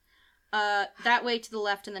 That way to the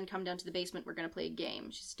left and then come down to the basement. We're going to play a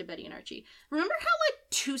game. She says to Betty and Archie. Remember how, like,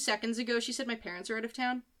 2 seconds ago she said my parents are out of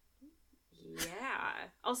town? Yeah.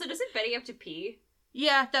 Also, doesn't Betty have to pee?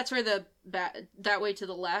 Yeah, that's where the that way to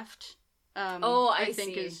the left, I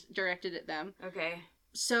think see. is directed at them. Okay.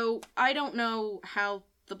 So I don't know how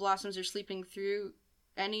the Blossoms are sleeping through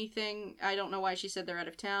anything. I don't know why she said they're out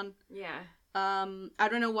of town. Yeah. I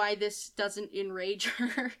don't know why this doesn't enrage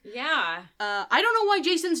her. Yeah. I don't know why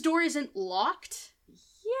Jason's door isn't locked.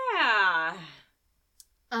 Yeah.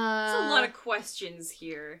 There's a lot Uh, of questions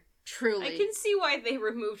here. truly. I can see why they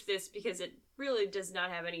removed this because it really does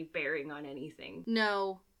not have any bearing on anything.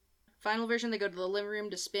 No. Final version, they go to the living room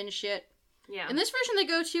to spin shit. Yeah. In this version, they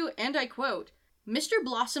go to, and I quote, Mr.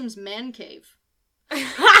 Blossom's man cave.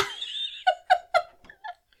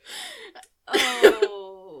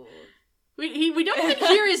 Oh. We don't even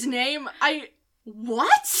hear his name.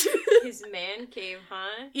 What? His man cave,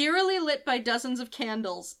 huh? Eerily lit by dozens of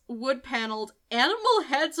candles, wood-paneled, animal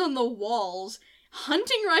heads on the walls,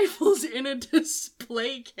 hunting rifles in a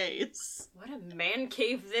display case. What a man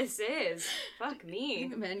cave this is. Fuck I me.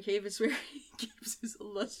 think a man cave is where he keeps his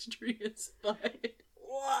illustrious bud.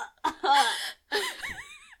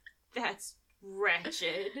 That's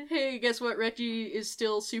wretched. Hey, guess what? Reggie is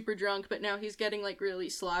still super drunk, but now he's getting, like, really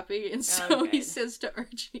sloppy, and so he says to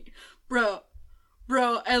Archie,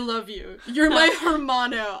 Bro, I love you. You're my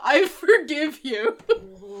hermano. I forgive you.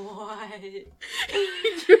 What?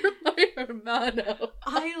 You're my hermano.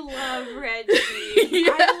 I love Reggie.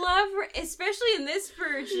 Yeah. I love, especially in this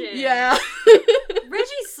version. Yeah.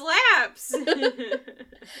 Reggie slaps. He's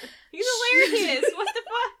hilarious. What the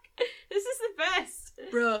fuck? This is the best.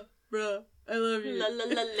 Bro, I love you. La la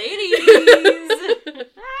la ladies.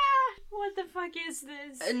 What the fuck is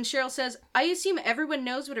this? And Cheryl says, I assume everyone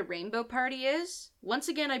knows what a rainbow party is. Once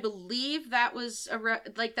again, I believe that was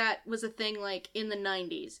that was a thing, like, in the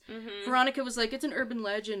 90s. Mm-hmm. Veronica was like, it's an urban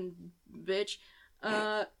legend, bitch.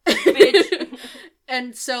 Bitch.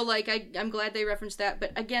 And so, like, I'm glad they referenced that.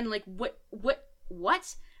 But again, like, what?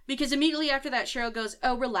 Because immediately after that, Cheryl goes,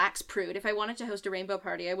 oh, relax, prude. If I wanted to host a rainbow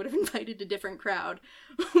party, I would have invited a different crowd.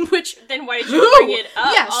 Which... Then why did you bring it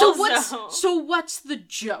up? Yeah, so also? what's the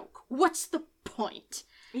joke? What's the point?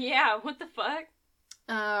 Yeah, what the fuck?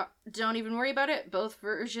 Don't even worry about it. Both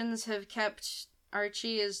versions have kept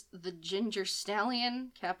Archie as the Ginger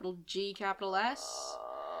Stallion, capital G, capital S.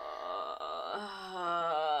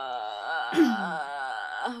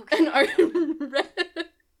 Okay. And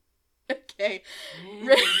okay.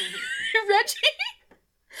 Reggie?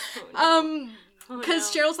 Oh, no.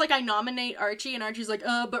 Because Cheryl's like, I nominate Archie, and Archie's like,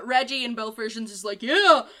 but Reggie in both versions is like,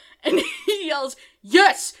 yeah! And he yells,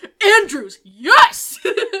 yes! Andrews, yes!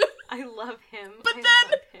 I love him. But I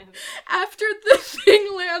then, love him. after the thing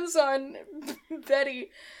lands on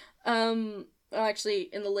Betty, actually,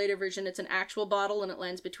 in the later version, it's an actual bottle, and it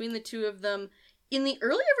lands between the two of them. In the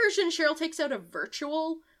earlier version, Cheryl takes out a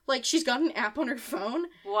virtual, like, she's got an app on her phone,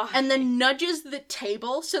 Why? and then nudges the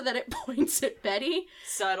table so that it points at Betty.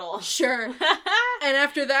 Subtle. Sure. And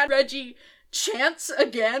after that, Reggie chants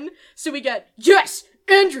again, so we get, yes!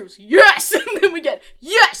 Andrews, yes! And then we get,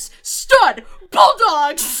 yes! Stud!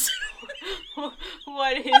 Bulldogs!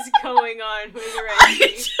 What is going on with Reggie? I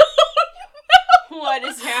don't know! What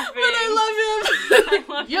is happening? But I love him! I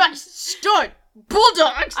love him. Yes! Stud!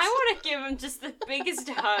 Bulldogs! I want to give him just the biggest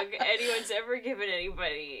hug anyone's ever given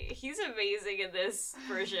anybody. He's amazing in this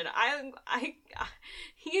version.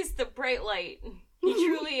 He's the bright light. He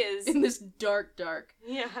truly is. In this dark.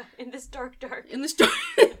 Yeah, in this dark. In this dark.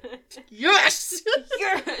 Yes!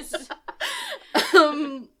 Yes!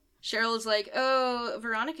 Cheryl is like, oh,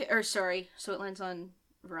 Veronica, or sorry, so it lands on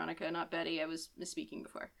Veronica, not Betty. I was misspeaking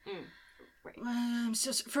before. Right. I'm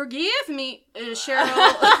so forgive me, Cheryl.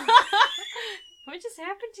 What just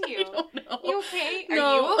happened to you? I don't know. You okay? Are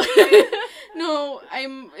No. you okay? No,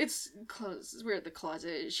 it's close. We're at the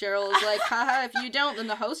closet. Cheryl is like, haha, if you don't, then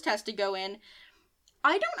the host has to go in.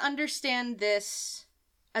 I don't understand this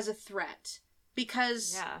as a threat.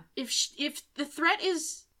 Because if the threat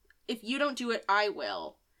is, if you don't do it, I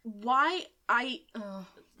will. Why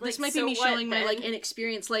this might be me showing my, like,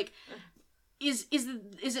 inexperience. Like, is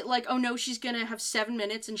it like, oh no, she's gonna have 7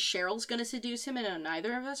 minutes and Cheryl's gonna seduce him and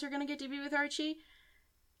neither of us are gonna get to be with Archie?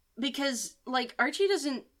 Because, like, Archie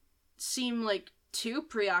doesn't seem, like, too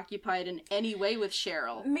preoccupied in any way with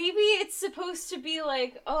Cheryl. Maybe it's supposed to be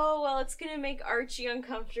like, oh, well, it's gonna make Archie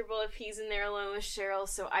uncomfortable if he's in there alone with Cheryl,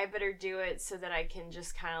 so I better do it so that I can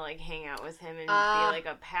just kind of, like, hang out with him and be like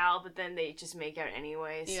a pal, but then they just make out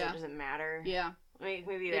anyway, so it doesn't matter. Yeah.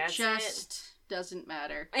 Maybe that's it. It just doesn't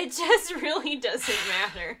matter. It just really doesn't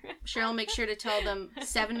matter. Cheryl makes sure to tell them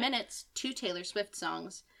 7 minutes, 2 Taylor Swift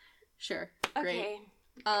songs. Sure. Great. Okay.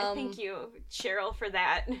 Thank you, Cheryl, for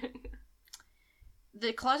that.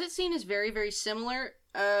 The closet scene is very, very similar,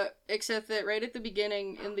 except that right at the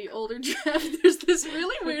beginning, in the older draft, there's this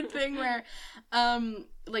really weird thing where,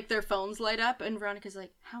 like, their phones light up, and Veronica's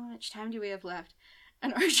like, how much time do we have left?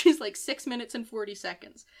 And Archie's like, 6 minutes and 40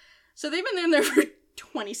 seconds. So they've been in there for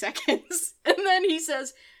 20 seconds. And then he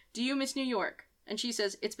says, do you miss New York? And she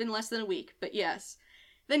says, it's been less than a week, but yes.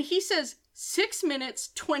 Then he says, 6 minutes,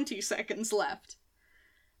 20 seconds left.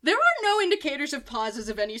 There are no indicators of pauses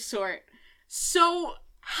of any sort. So,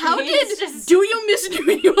 how do you miss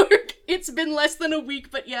New York? It's been less than a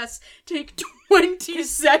week, but yes, take 20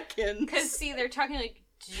 seconds. Because, see, they're talking like,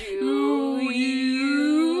 do you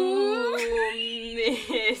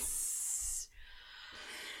miss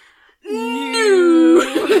New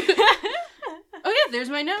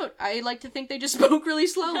my note. I like to think they just spoke really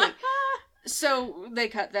slowly. So they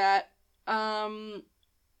cut that.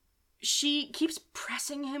 She keeps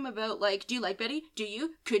pressing him about, like, do you like Betty? Do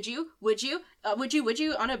you? Could you? Would you? Would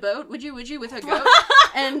you on a boat? Would you with a goat?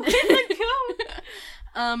 And with a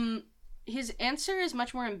goat. His answer is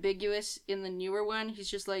much more ambiguous in the newer one. He's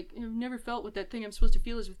just like, I've never felt what that thing I'm supposed to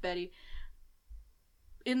feel is with Betty.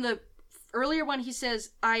 In the earlier one, he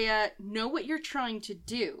says, I know what you're trying to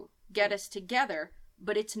do, get us together,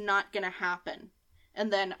 but it's not gonna happen.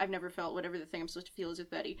 And then, I've never felt whatever the thing I'm supposed to feel is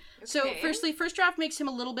with Betty. Okay. So, firstly, first draft makes him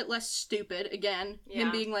a little bit less stupid. Again,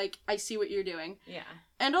 him being like, I see what you're doing. Yeah.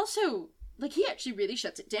 And also, like, he actually really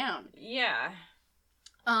shuts it down. Yeah.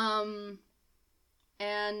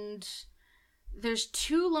 And there's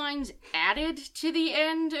 2 lines added to the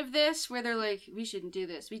end of this where they're like, we shouldn't do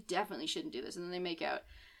this. We definitely shouldn't do this. And then they make out.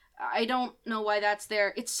 I don't know why that's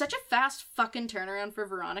there. It's such a fast fucking turnaround for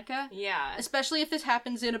Veronica. Yeah. Especially if this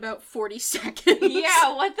happens in about 40 seconds.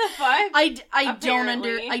 Yeah, what the fuck? I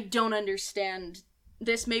don't understand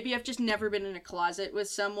this. Maybe I've just never been in a closet with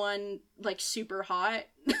someone, like, super hot.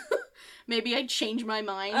 Maybe I'd change my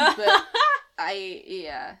mind, but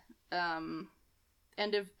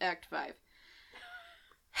end of Act 5.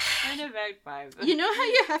 End of Act 5. You know how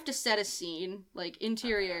you have to set a scene? Like,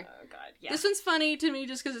 interior. Oh, God, yeah. This one's funny to me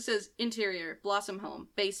just because it says interior, Blossom home,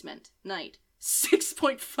 basement, night.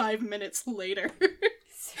 6.5 minutes later.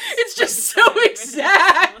 It's just so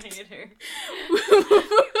exact!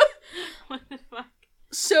 What the fuck?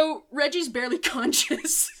 So, Reggie's barely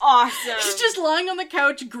conscious. Awesome. He's just lying on the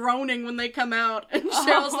couch groaning when they come out. And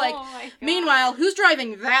Cheryl's like, meanwhile, who's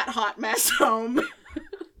driving that hot mess home?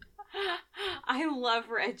 I love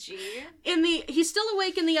Reggie. He's still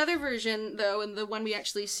awake in the other version, though, in the one we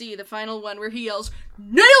actually see, the final one, where he yells,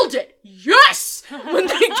 "Nailed it! Yes!" when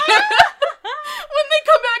they come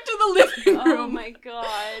back to the living room. Oh my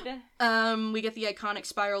god. We get the iconic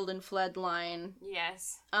spiraled and fled line.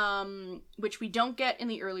 Yes. Which we don't get in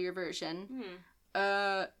the earlier version.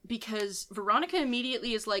 Because Veronica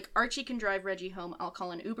immediately is like, Archie can drive Reggie home, I'll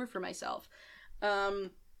call an Uber for myself.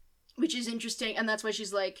 Which is interesting, and that's why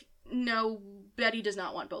she's like, no, Betty does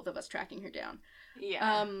not want both of us tracking her down.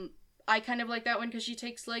 Yeah. I kind of like that one because she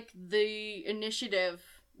takes, like, the initiative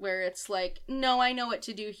where it's like, no, I know what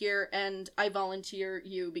to do here, and I volunteer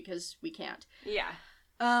you because we can't. Yeah.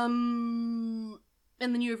 In the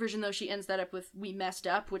newer version, though, she ends that up with, we messed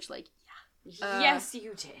up, which, like, yeah. Yes,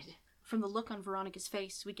 you did. From the look on Veronica's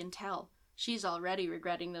face, we can tell. She's already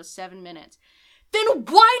regretting those 7 minutes. Then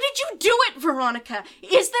why did you do it, Veronica?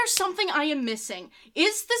 Is there something I am missing?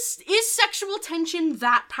 Is sexual tension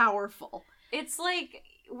that powerful? It's like,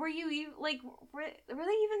 were they even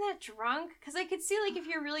that drunk? Because I could see, like, if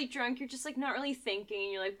you're really drunk, you're just, like, not really thinking,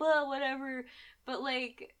 and you're like, blah, whatever. But,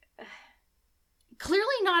 like,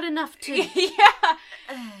 clearly not enough to... Yeah.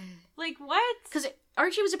 Like, what? Because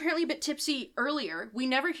Archie was apparently a bit tipsy earlier. We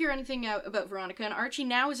never hear anything out about Veronica, and Archie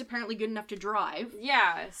now is apparently good enough to drive.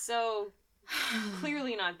 Yeah, so...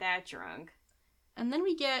 clearly not that drunk. And then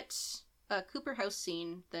we get a Cooper House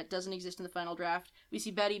scene that doesn't exist in the final draft. We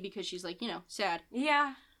see Betty because she's, like, sad.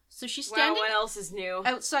 Yeah. So she's standing what else is new?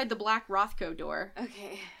 outside the black Rothko door.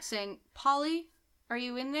 Okay. Saying, Polly, are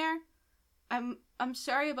you in there? I'm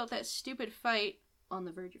sorry about that stupid fight. On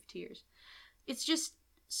the verge of tears. It's just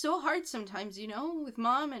so hard sometimes, with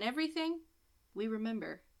Mom and everything. We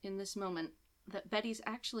remember, in this moment, that Betty's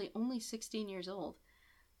actually only 16 years old.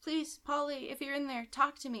 Please, Polly, if you're in there,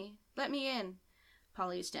 talk to me. Let me in.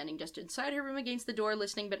 Polly is standing just inside her room against the door,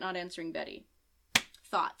 listening but not answering Betty.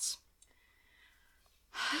 Thoughts?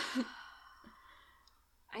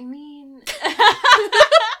 I mean...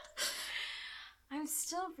 I'm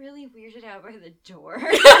still really weirded out by the door.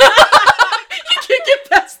 You can't get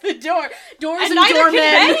past the door. Doors and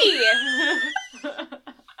doormen.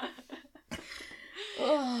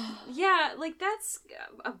 Yeah, like, that's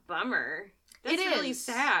a bummer. That's really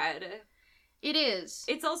sad. It is.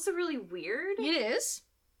 It's also really weird. It is.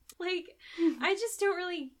 Like, I just don't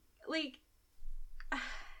really, like, I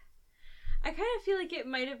kind of feel like it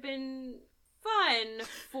might have been fun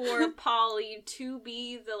for Polly to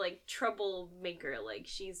be the, like, troublemaker. Like,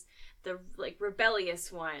 she's the, like,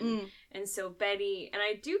 rebellious one. And so Betty, and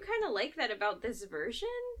I do kind of like that about this version,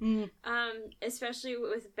 especially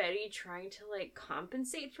with Betty trying to, like,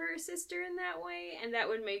 compensate for her sister in that way, and that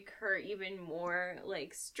would make her even more,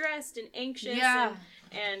 like, stressed and anxious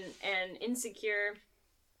and insecure.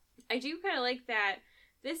 I do kind of like that.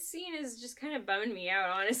 This scene is just kind of bumming me out,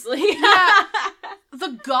 honestly. Yeah.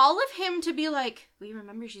 The gall of him to be like, we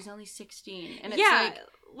remember she's only 16. And it's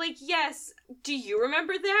like, yes, do you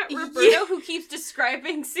remember that? Roberto, Yeah. who keeps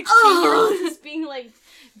describing 16-year-olds as being, like,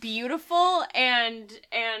 beautiful and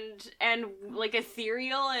like,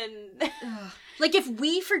 ethereal and... like, if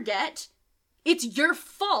we forget, it's your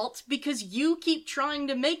fault because you keep trying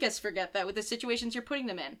to make us forget that with the situations you're putting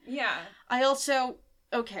them in. Yeah. I also,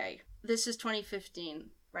 okay, this is 2015.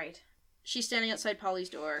 Right. She's standing outside Polly's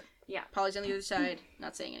door. Yeah. Polly's on the other side,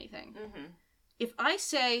 not saying anything. Mm-hmm. If I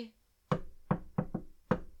say,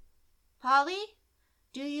 Polly,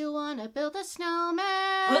 do you want to build a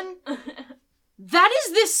snowman? That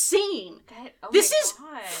is this scene. This is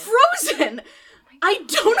Frozen. I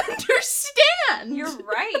don't understand. You're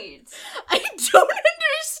right. I don't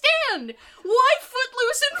understand. Why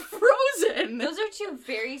Footloose and Frozen? Those are two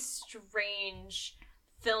very strange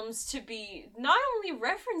films to be not only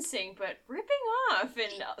referencing, but ripping off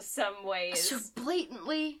in some ways. So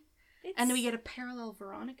blatantly. It's... And then we get a parallel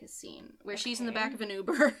Veronica scene where she's in the back of an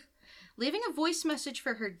Uber leaving a voice message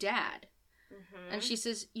for her dad. Mm-hmm. And she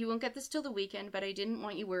says, you won't get this till the weekend, but I didn't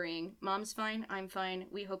want you worrying. Mom's fine, I'm fine,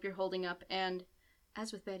 we hope you're holding up. And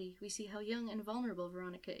as with Betty, we see how young and vulnerable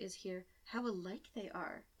Veronica is here. How alike they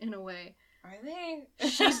are, in a way. Are they?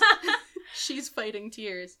 She's fighting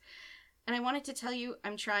tears. And I wanted to tell you,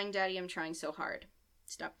 I'm trying, Daddy, I'm trying so hard.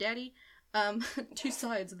 Stop, Daddy. Two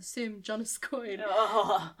sides of the same Jonas coin.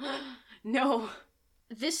 Oh, no.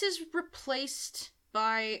 This is replaced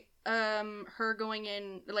by her going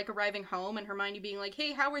in, like, arriving home and Hermione being like,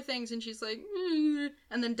 hey, how are things? And she's like,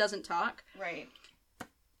 and then doesn't talk. Right.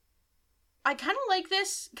 I kind of like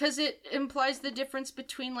this because it implies the difference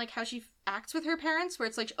between, like, how she acts with her parents, where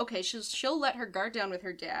it's like, okay, she'll let her guard down with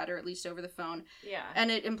her dad, or at least over the phone. Yeah. And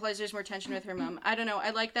it implies there's more tension with her mom. I don't know. I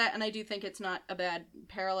like that, and I do think it's not a bad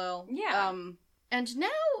parallel. Yeah. And now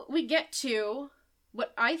we get to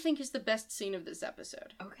what I think is the best scene of this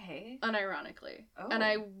episode. Okay. Unironically. Oh. And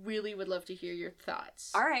I really would love to hear your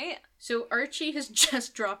thoughts. All right. So Archie has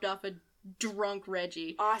just dropped off a drunk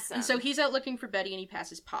Reggie. Awesome. And so he's out looking for Betty and he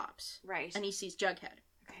passes Pops. Right. And he sees Jughead.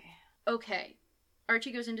 Okay. Okay.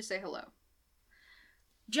 Archie goes in to say hello.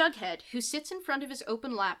 Jughead, who sits in front of his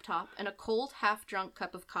open laptop and a cold, half-drunk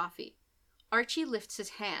cup of coffee. Archie lifts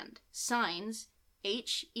his hand, signs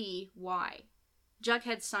H-E-Y.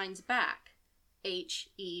 Jughead signs back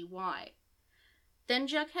H-E-Y. Then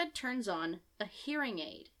Jughead turns on a hearing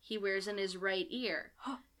aid he wears in his right ear,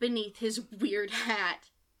 beneath his weird hat.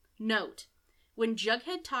 Note, when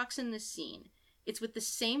Jughead talks in this scene, it's with the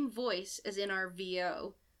same voice as in our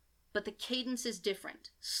VO, but the cadence is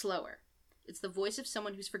different, slower. It's the voice of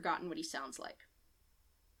someone who's forgotten what he sounds like.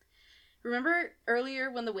 Remember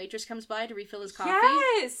earlier when the waitress comes by to refill his coffee?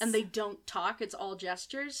 Yes! And they don't talk, it's all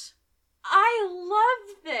gestures? I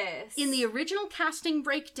love this! In the original casting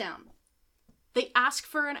breakdown, they ask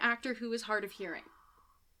for an actor who is hard of hearing.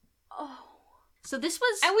 Oh. So this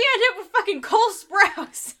was... And we ended up with fucking Cole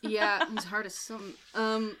Sprouse! Yeah, it was hard as some...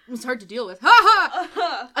 it was hard to deal with. Ha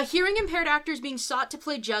ha! A hearing impaired actor is being sought to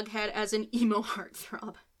play Jughead as an emo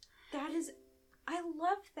heartthrob. That is... I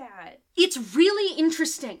love that. It's really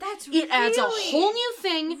interesting. It adds a whole new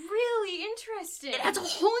thing. Really interesting. It adds a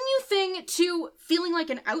whole new thing to feeling like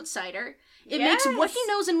an outsider. It makes what he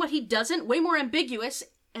knows and what he doesn't way more ambiguous,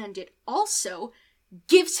 and it also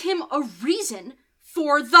gives him a reason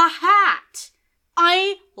for the hat.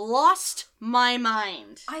 I lost my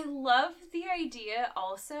mind. I love the idea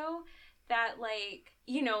also that, like,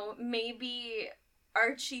 you know, maybe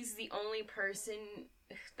Archie's the only person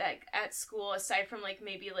that at school, aside from, like,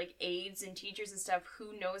 maybe, like, aides and teachers and stuff,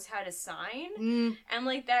 who knows how to sign. And,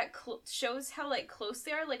 like, that shows how, like, close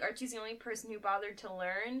they are. Like, Archie's the only person who bothered to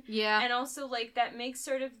learn. Yeah. And also, like, that makes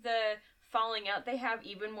sort of the falling out they have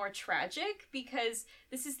even more tragic, because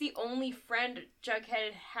this is the only friend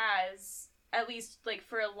Jughead has, at least, like,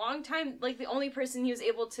 for a long time, like, the only person he was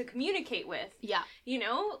able to communicate with. Yeah. You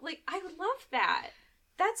know? Like, I love that.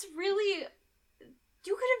 That's really...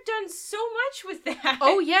 You could have done so much with that.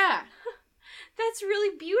 Oh, yeah. That's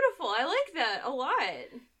really beautiful. I like that a lot.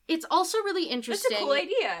 It's also really interesting. That's a cool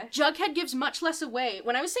idea. Jughead gives much less away.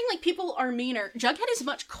 When I was saying, like, people are meaner, Jughead is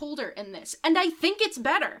much colder in this, and I think it's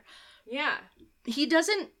better. Yeah. He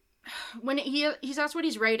doesn't... When he's asked what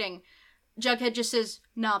he's writing, Jughead just says,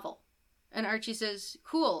 novel. And Archie says,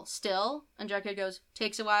 cool, still? And Jughead goes,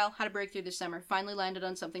 takes a while, had a breakthrough this summer, finally landed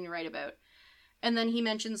on something to write about. And then he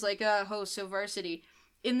mentions, like, so Varsity.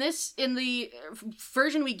 In the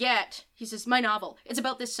version we get, he says, my novel, it's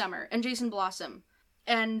about this summer, and Jason Blossom.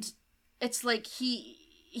 And it's like,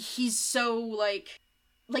 he's so, like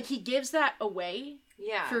he gives that away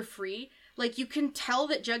for free. Like, you can tell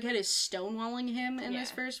that Jughead is stonewalling him in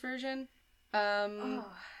this first version.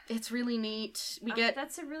 It's really neat.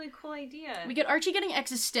 That's a really cool idea. We get Archie getting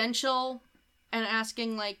existential and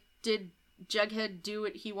asking, like, did Jughead do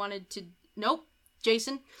what he wanted to... Nope.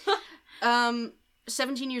 Jason.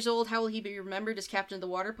 17 years old, how will he be remembered as captain of the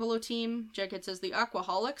water polo team? Jughead says, the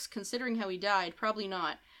Aquaholics? Considering how he died, probably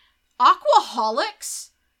not. Aquaholics?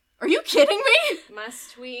 Are you kidding me?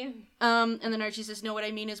 Must we? And then Archie says, no, what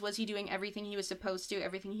I mean is, was he doing everything he was supposed to,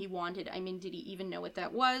 everything he wanted? I mean, did he even know what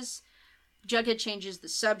that was? Jughead changes the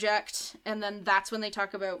subject, and then that's when they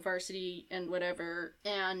talk about varsity and whatever,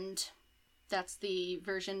 and that's the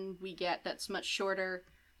version we get that's much shorter,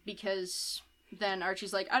 because then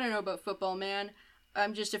Archie's like, I don't know about football, man.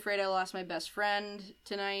 I'm just afraid I lost my best friend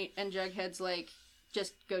tonight, and Jughead's like,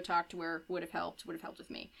 just go talk to her, would have helped with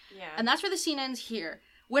me. Yeah. And that's where the scene ends here.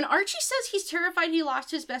 When Archie says he's terrified he lost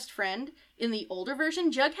his best friend, in the older version,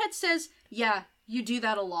 Jughead says, yeah, you do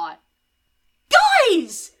that a lot.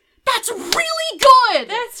 Guys! That's really good!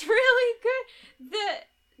 That's really good.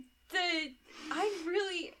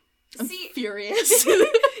 I'm see, furious.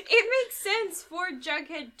 it makes sense for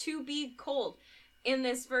Jughead to be cold in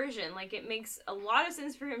this version. Like, it makes a lot of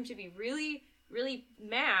sense for him to be really, really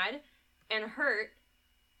mad and hurt.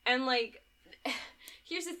 And, like,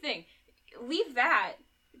 here's the thing. Leave that.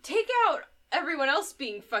 Take out everyone else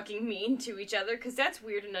being fucking mean to each other, because that's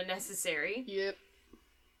weird and unnecessary. Yep.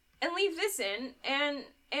 And leave this in, and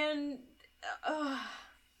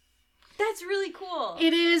that's really cool.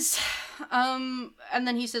 It is. And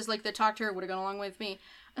then he says, like, the talk to her would have gone along with me.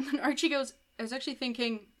 And then Archie goes, I was actually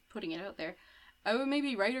thinking, putting it out there, I would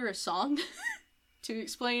maybe write her a song to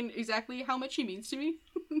explain exactly how much she means to me.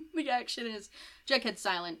 The action is, Jughead's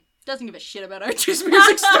silent. Doesn't give a shit about Archie's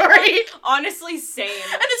music story. Honestly, same.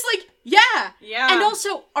 And it's like, yeah. Yeah. And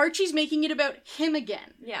also, Archie's making it about him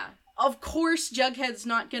again. Yeah. Of course, Jughead's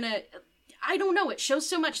not gonna... I don't know, it shows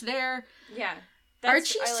so much there. Yeah.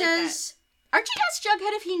 Archie says... Archie asks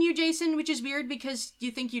Jughead if he knew Jason, which is weird because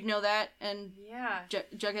you think you'd know that, and yeah.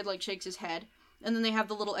 Jughead, like, shakes his head. And then they have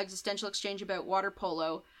the little existential exchange about water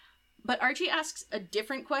polo. But Archie asks a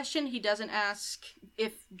different question. He doesn't ask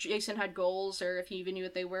if Jason had goals or if he even knew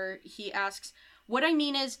what they were. He asks, what I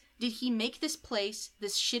mean is, did he make this place,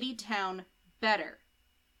 this shitty town, better?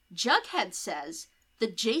 Jughead says, the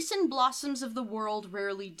Jason Blossoms of the world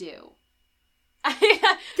rarely do. Guys!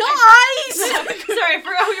 Sorry, I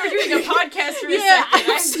forgot we were doing a podcast for a second.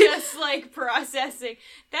 I'm just, like, processing.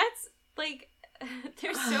 That's, like...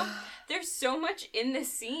 There's so much in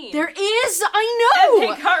this scene. There is, I know.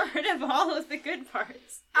 And they got rid of all of the good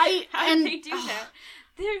parts. How did they do that?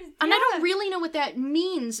 I don't really know what that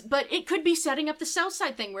means, but it could be setting up the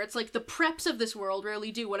Southside thing where it's like the preps of this world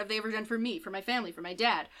rarely do. What have they ever done for me, for my family, for my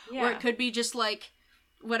dad? Yeah. Or it could be just like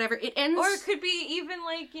whatever. It ends. Or it could be even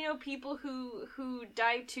like, you know, people who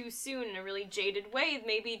die too soon in a really jaded way.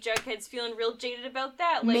 Maybe Jughead's feeling real jaded about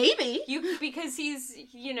that. Like, maybe. Because he's,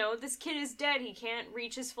 you know, this kid is dead. He can't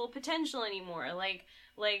reach his full potential anymore. Like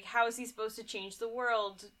how is he supposed to change the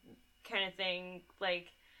world kind of thing. Like...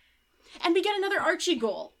 And we get another Archie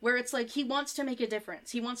goal where it's like he wants to make a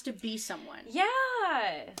difference. He wants to be someone. Yeah.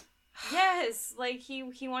 Yes, like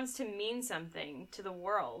he wants to mean something to the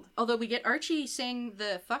world. Although we get Archie saying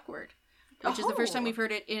the fuck word, which is the first time we've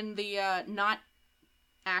heard it in the not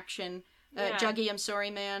action. Juggy, I'm sorry,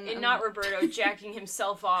 man. And not Roberto jacking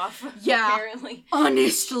himself off. Yeah, apparently.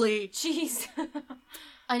 Honestly. Jeez.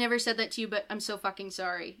 I never said that to you, but I'm so fucking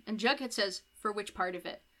sorry. And Jughead says, for which part of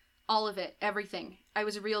it? All of it. Everything. I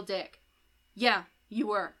was a real dick. Yeah, you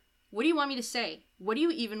were. What do you want me to say? What do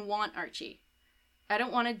you even want, Archie? I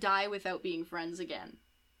don't want to die without being friends again.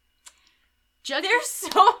 There's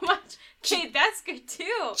so much. Okay, that's good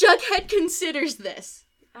too. Jughead considers this.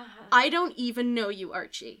 Uh-huh. I don't even know you,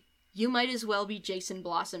 Archie. You might as well be Jason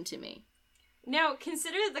Blossom to me. Now,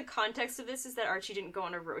 consider the context of this is that Archie didn't go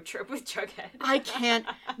on a road trip with Jughead. I can't.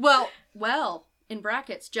 Well, in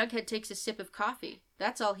brackets, Jughead takes a sip of coffee.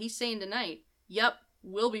 That's all he's saying tonight. Yup,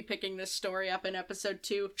 we'll be picking this story up in episode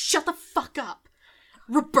 2. Shut the fuck up!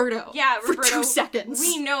 Roberto. Yeah, Roberto. For 2 seconds.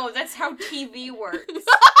 We know, that's how TV works.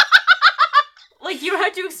 Like, you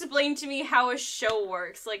had to explain to me how a show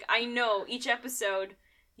works. Like, I know, each episode,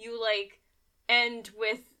 you, like, end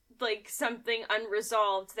with, like, something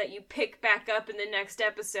unresolved that you pick back up in the next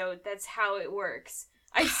episode. That's how it works.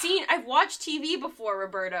 I've watched TV before,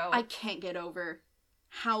 Roberto. I can't get over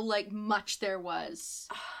how, like, much there was.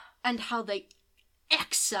 And how they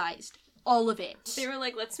excised all of it. They were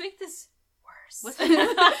like, let's make this worse.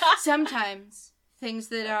 Sometimes things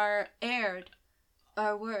that are aired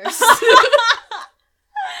are worse.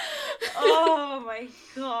 Oh my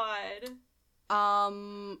god.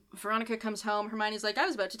 Veronica comes home. Hermione's like, I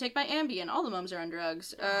was about to take my Ambien. All the mums are on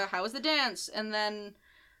drugs. How was the dance? And then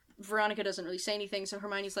Veronica doesn't really say anything, so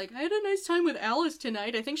Hermione's like, I had a nice time with Alice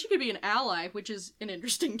tonight. I think she could be an ally, which is an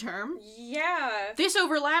interesting term. Yeah. This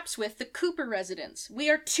overlaps with the Cooper residence.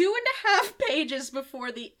 We are 2.5 pages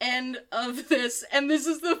before the end of this, and this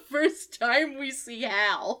is the first time we see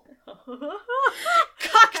Hal.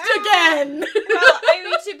 Cocked again! Well, I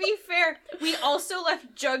mean, to be fair, we also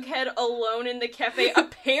left Jughead alone in the cafe,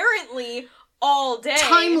 apparently, all day.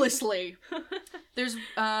 Timelessly. There's,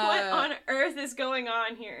 What on earth is going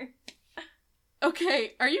on here?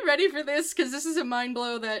 Okay, are you ready for this? Because this is a mind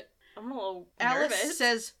blow that I'm a little Alice nervous.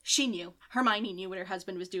 says she knew. Hermione knew what her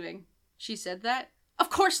husband was doing. She said that? Of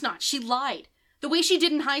course not. She lied. The way she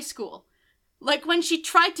did in high school. Like when she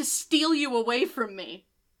tried to steal you away from me.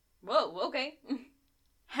 Whoa, okay.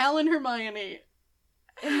 Hal and Hermione.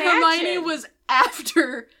 Imagine. Hermione was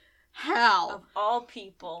after Hal. Of all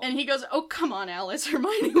people. And he goes, oh, come on, Alice.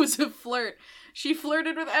 Hermione was a flirt. She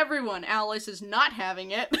flirted with everyone. Alice is not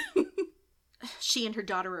having it. She and her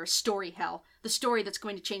daughter are a story, Hal. The story that's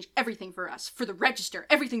going to change everything for us. For the Register.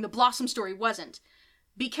 Everything the Blossom story wasn't.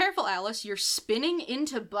 Be careful, Alice. You're spinning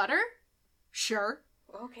into butter? Sure.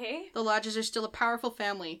 Okay. The Lodges are still a powerful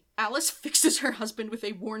family. Alice fixes her husband with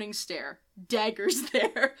a warning stare. Daggers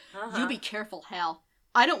there. You be careful, Hal.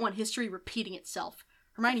 I don't want history repeating itself.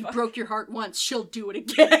 Hermione broke your heart once. She'll do it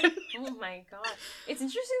again. Oh my god. It's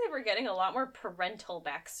interesting that we're getting a lot more parental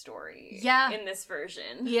backstory in this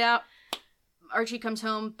version. Yeah. Archie comes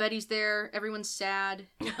home. Betty's there. Everyone's sad.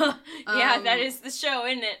 That is the show,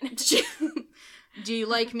 isn't it? Do you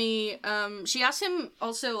like me? She asks him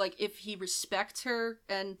also, like, if he respects her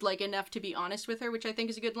and, like, enough to be honest with her, which I think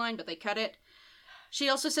is a good line, but they cut it. She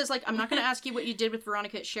also says, like, I'm not going to ask you what you did with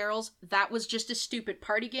Veronica at Cheryl's. That was just a stupid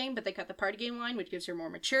party game, but they cut the party game line, which gives her more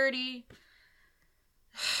maturity.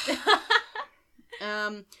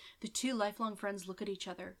 The two lifelong friends look at each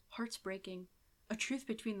other, hearts breaking. A truth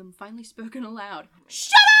between them finally spoken aloud.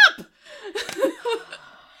 Shut up!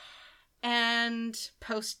 And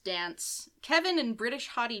post-dance, Kevin and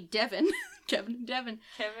British hottie Devon,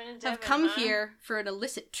 have come here for an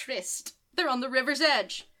illicit tryst. They're on the river's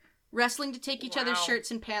edge, wrestling to take each other's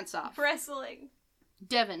shirts and pants off. Wrestling.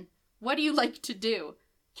 Devon, what do you like to do?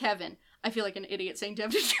 Kevin, I feel like an idiot saying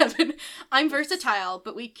Devon to Kevin. I'm versatile,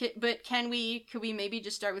 but could we maybe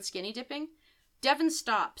just start with skinny dipping? Devon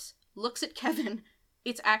stops, looks at Kevin.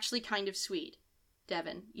 It's actually kind of sweet.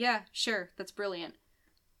 Devon, yeah, sure, that's brilliant.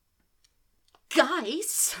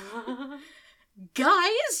 Guys,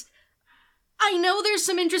 I know there's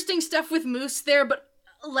some interesting stuff with Moose there, but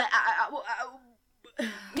I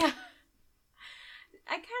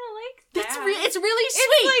kind of like that. It's really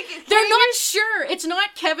sweet. Like, they're not sure. It's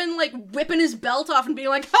not Kevin, like, whipping his belt off and being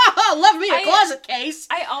like, ha ha, love me a closet case.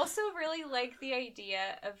 I also really like the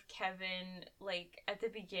idea of Kevin, like, at the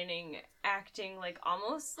beginning, acting, like,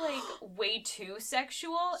 almost, like, way too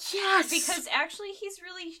sexual. Yes! Because actually he's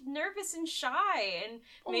really nervous and shy, and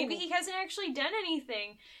maybe he hasn't actually done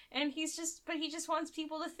anything, and he just wants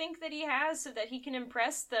people to think that he has so that he can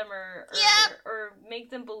impress them or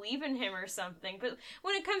make them believe in him or something. But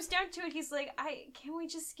when it comes down to it, he's like, can we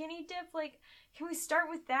just skinny dip? Like, can we start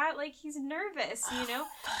with that? Like, he's nervous, you know?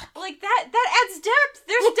 Like, that adds depth!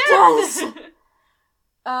 There's depth!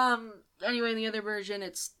 Anyway, in the other version,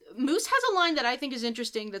 Moose has a line that I think is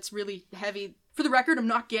interesting that's really heavy. For the record, I'm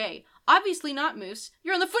not gay. Obviously not, Moose.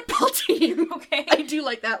 You're on the football team. Okay. I do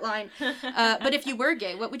like that line. But if you were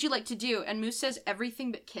gay, what would you like to do? And Moose says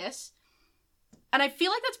everything but kiss. And I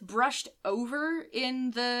feel like that's brushed over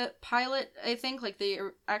in the pilot, I think, like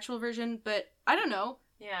the actual version, but I don't know.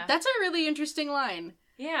 Yeah. That's a really interesting line.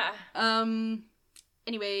 Yeah.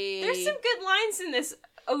 Anyway. There's some good lines in this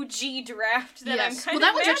OG draft that I'm kind well, of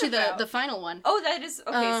that one's mad actually about. the final one. Oh, that is...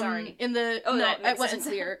 Okay, sorry. It wasn't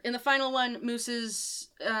clear. In the final one, Moose is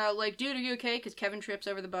like, dude, are you okay? Because Kevin trips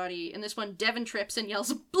over the body. In this one, Devon trips and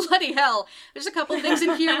yells, bloody hell. There's a couple things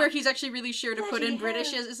in here where he's actually really sure to put in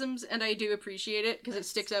Britishisms, and I do appreciate it, because it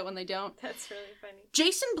sticks out when they don't. That's really funny.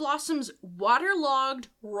 Jason Blossom's waterlogged,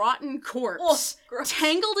 rotten corpse,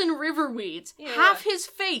 tangled in river weeds, half his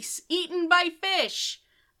face eaten by fish.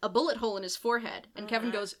 A bullet hole in his forehead. And Kevin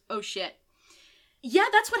goes, oh shit. Yeah,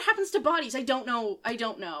 that's what happens to bodies. I don't know.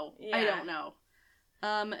 Yeah.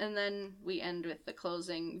 And then we end with the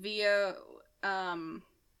closing via,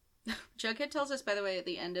 Jughead tells us, by the way, at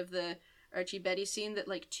the end of the Archie Betty scene that,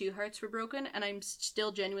 like, 2 hearts were broken, and I'm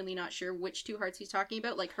still genuinely not sure which 2 hearts he's talking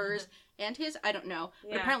about, like hers and his. I don't know.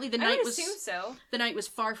 Yeah. But apparently the night was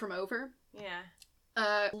far from over. Yeah.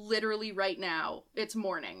 Literally right now, it's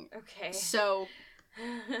morning. Okay. So,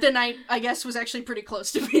 the night, I guess, was actually pretty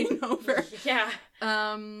close to being over. Yeah.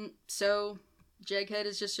 So, Jughead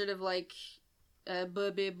is just sort of like,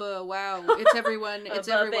 wow, it's everyone,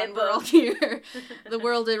 we're all here. The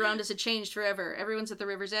world around us had changed forever. Everyone's at the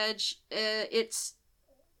river's edge. It's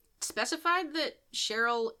specified that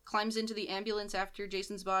Cheryl climbs into the ambulance after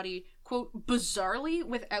Jason's body, quote, bizarrely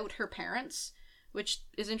without her parents, which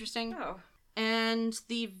is interesting. Oh. And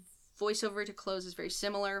the voiceover to close is very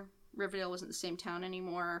similar. Riverdale wasn't the same town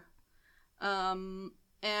anymore. And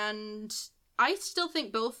I still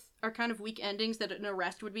think both are kind of weak endings, that an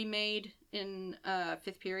arrest would be made in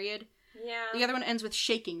fifth period. Yeah. The other one ends with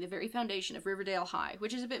shaking the very foundation of Riverdale High,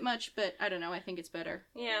 which is a bit much, but I don't know, I think it's better.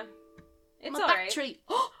 Yeah. It's I'm a alright. tree.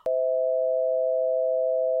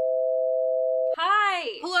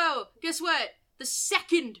 Hi! Hello! Guess what? The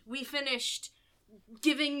second we finished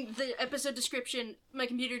giving the episode description, my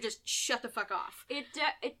computer just shut the fuck off.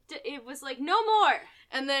 It was like, no more!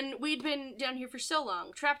 And then we'd been down here for so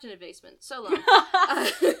long, trapped in a basement, so long.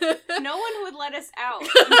 No one would let us out.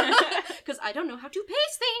 Because I don't know how to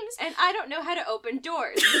pace things! And I don't know how to open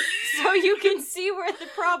doors. So you can see where the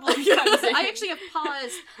problem comes in. I actually have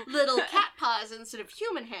paws, little cat paws instead of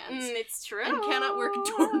human hands. It's true. And cannot work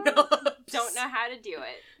doorknobs. Don't know how to do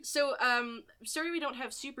it. So, sorry we don't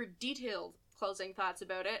have super detailed closing thoughts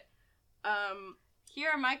about it. Here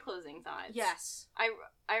are my closing thoughts. Yes.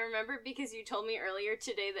 I remember because you told me earlier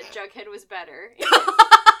today that Jughead was better.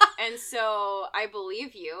 And so I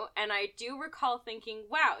believe you. And I do recall thinking,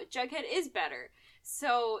 wow, Jughead is better.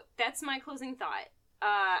 So that's my closing thought.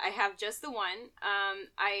 I have just the one.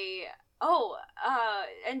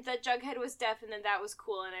 And that Jughead was deaf, and then that was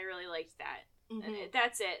cool, and I really liked that. Mm-hmm. And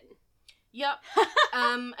that's it. Yep.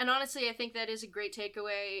 And honestly, I think that is a great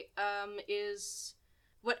takeaway, is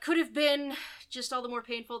what could have been just all the more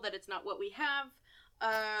painful that it's not what we have.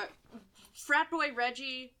 Frat boy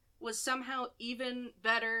Reggie was somehow even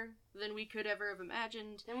better than we could ever have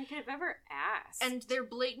imagined. Than we could have ever asked. And their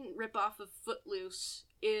blatant ripoff of Footloose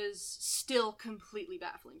is still completely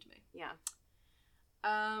baffling to me. Yeah.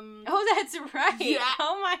 Oh, that's right. Yeah.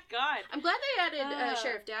 Oh my god. I'm glad they added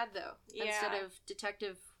Sheriff Dad, though, yeah. instead of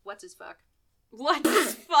Detective What's-His-Fuck. What the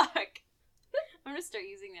fuck? I'm gonna start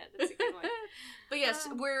using that. That's a good one. But yes,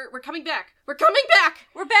 we're coming back. We're coming back!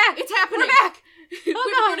 We're back! It's happening! We're back! We're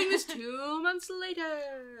God. recording this 2 months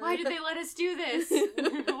later. Why did they let us do this?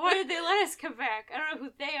 Why did they let us come back? I don't know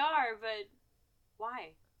who they are, but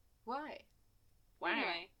why? Why?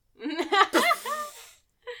 Anyway.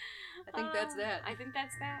 I think that's that. I think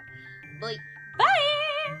that's that. Bye.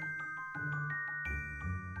 Bye!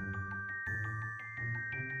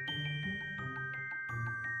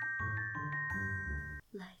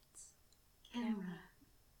 Lights, camera.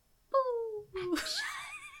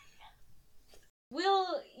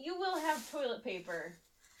 You will have toilet paper.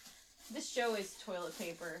 This show is toilet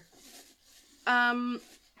paper. I'm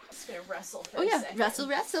just gonna wrestle for oh a yeah, second. wrestle.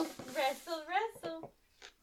 Wrestle.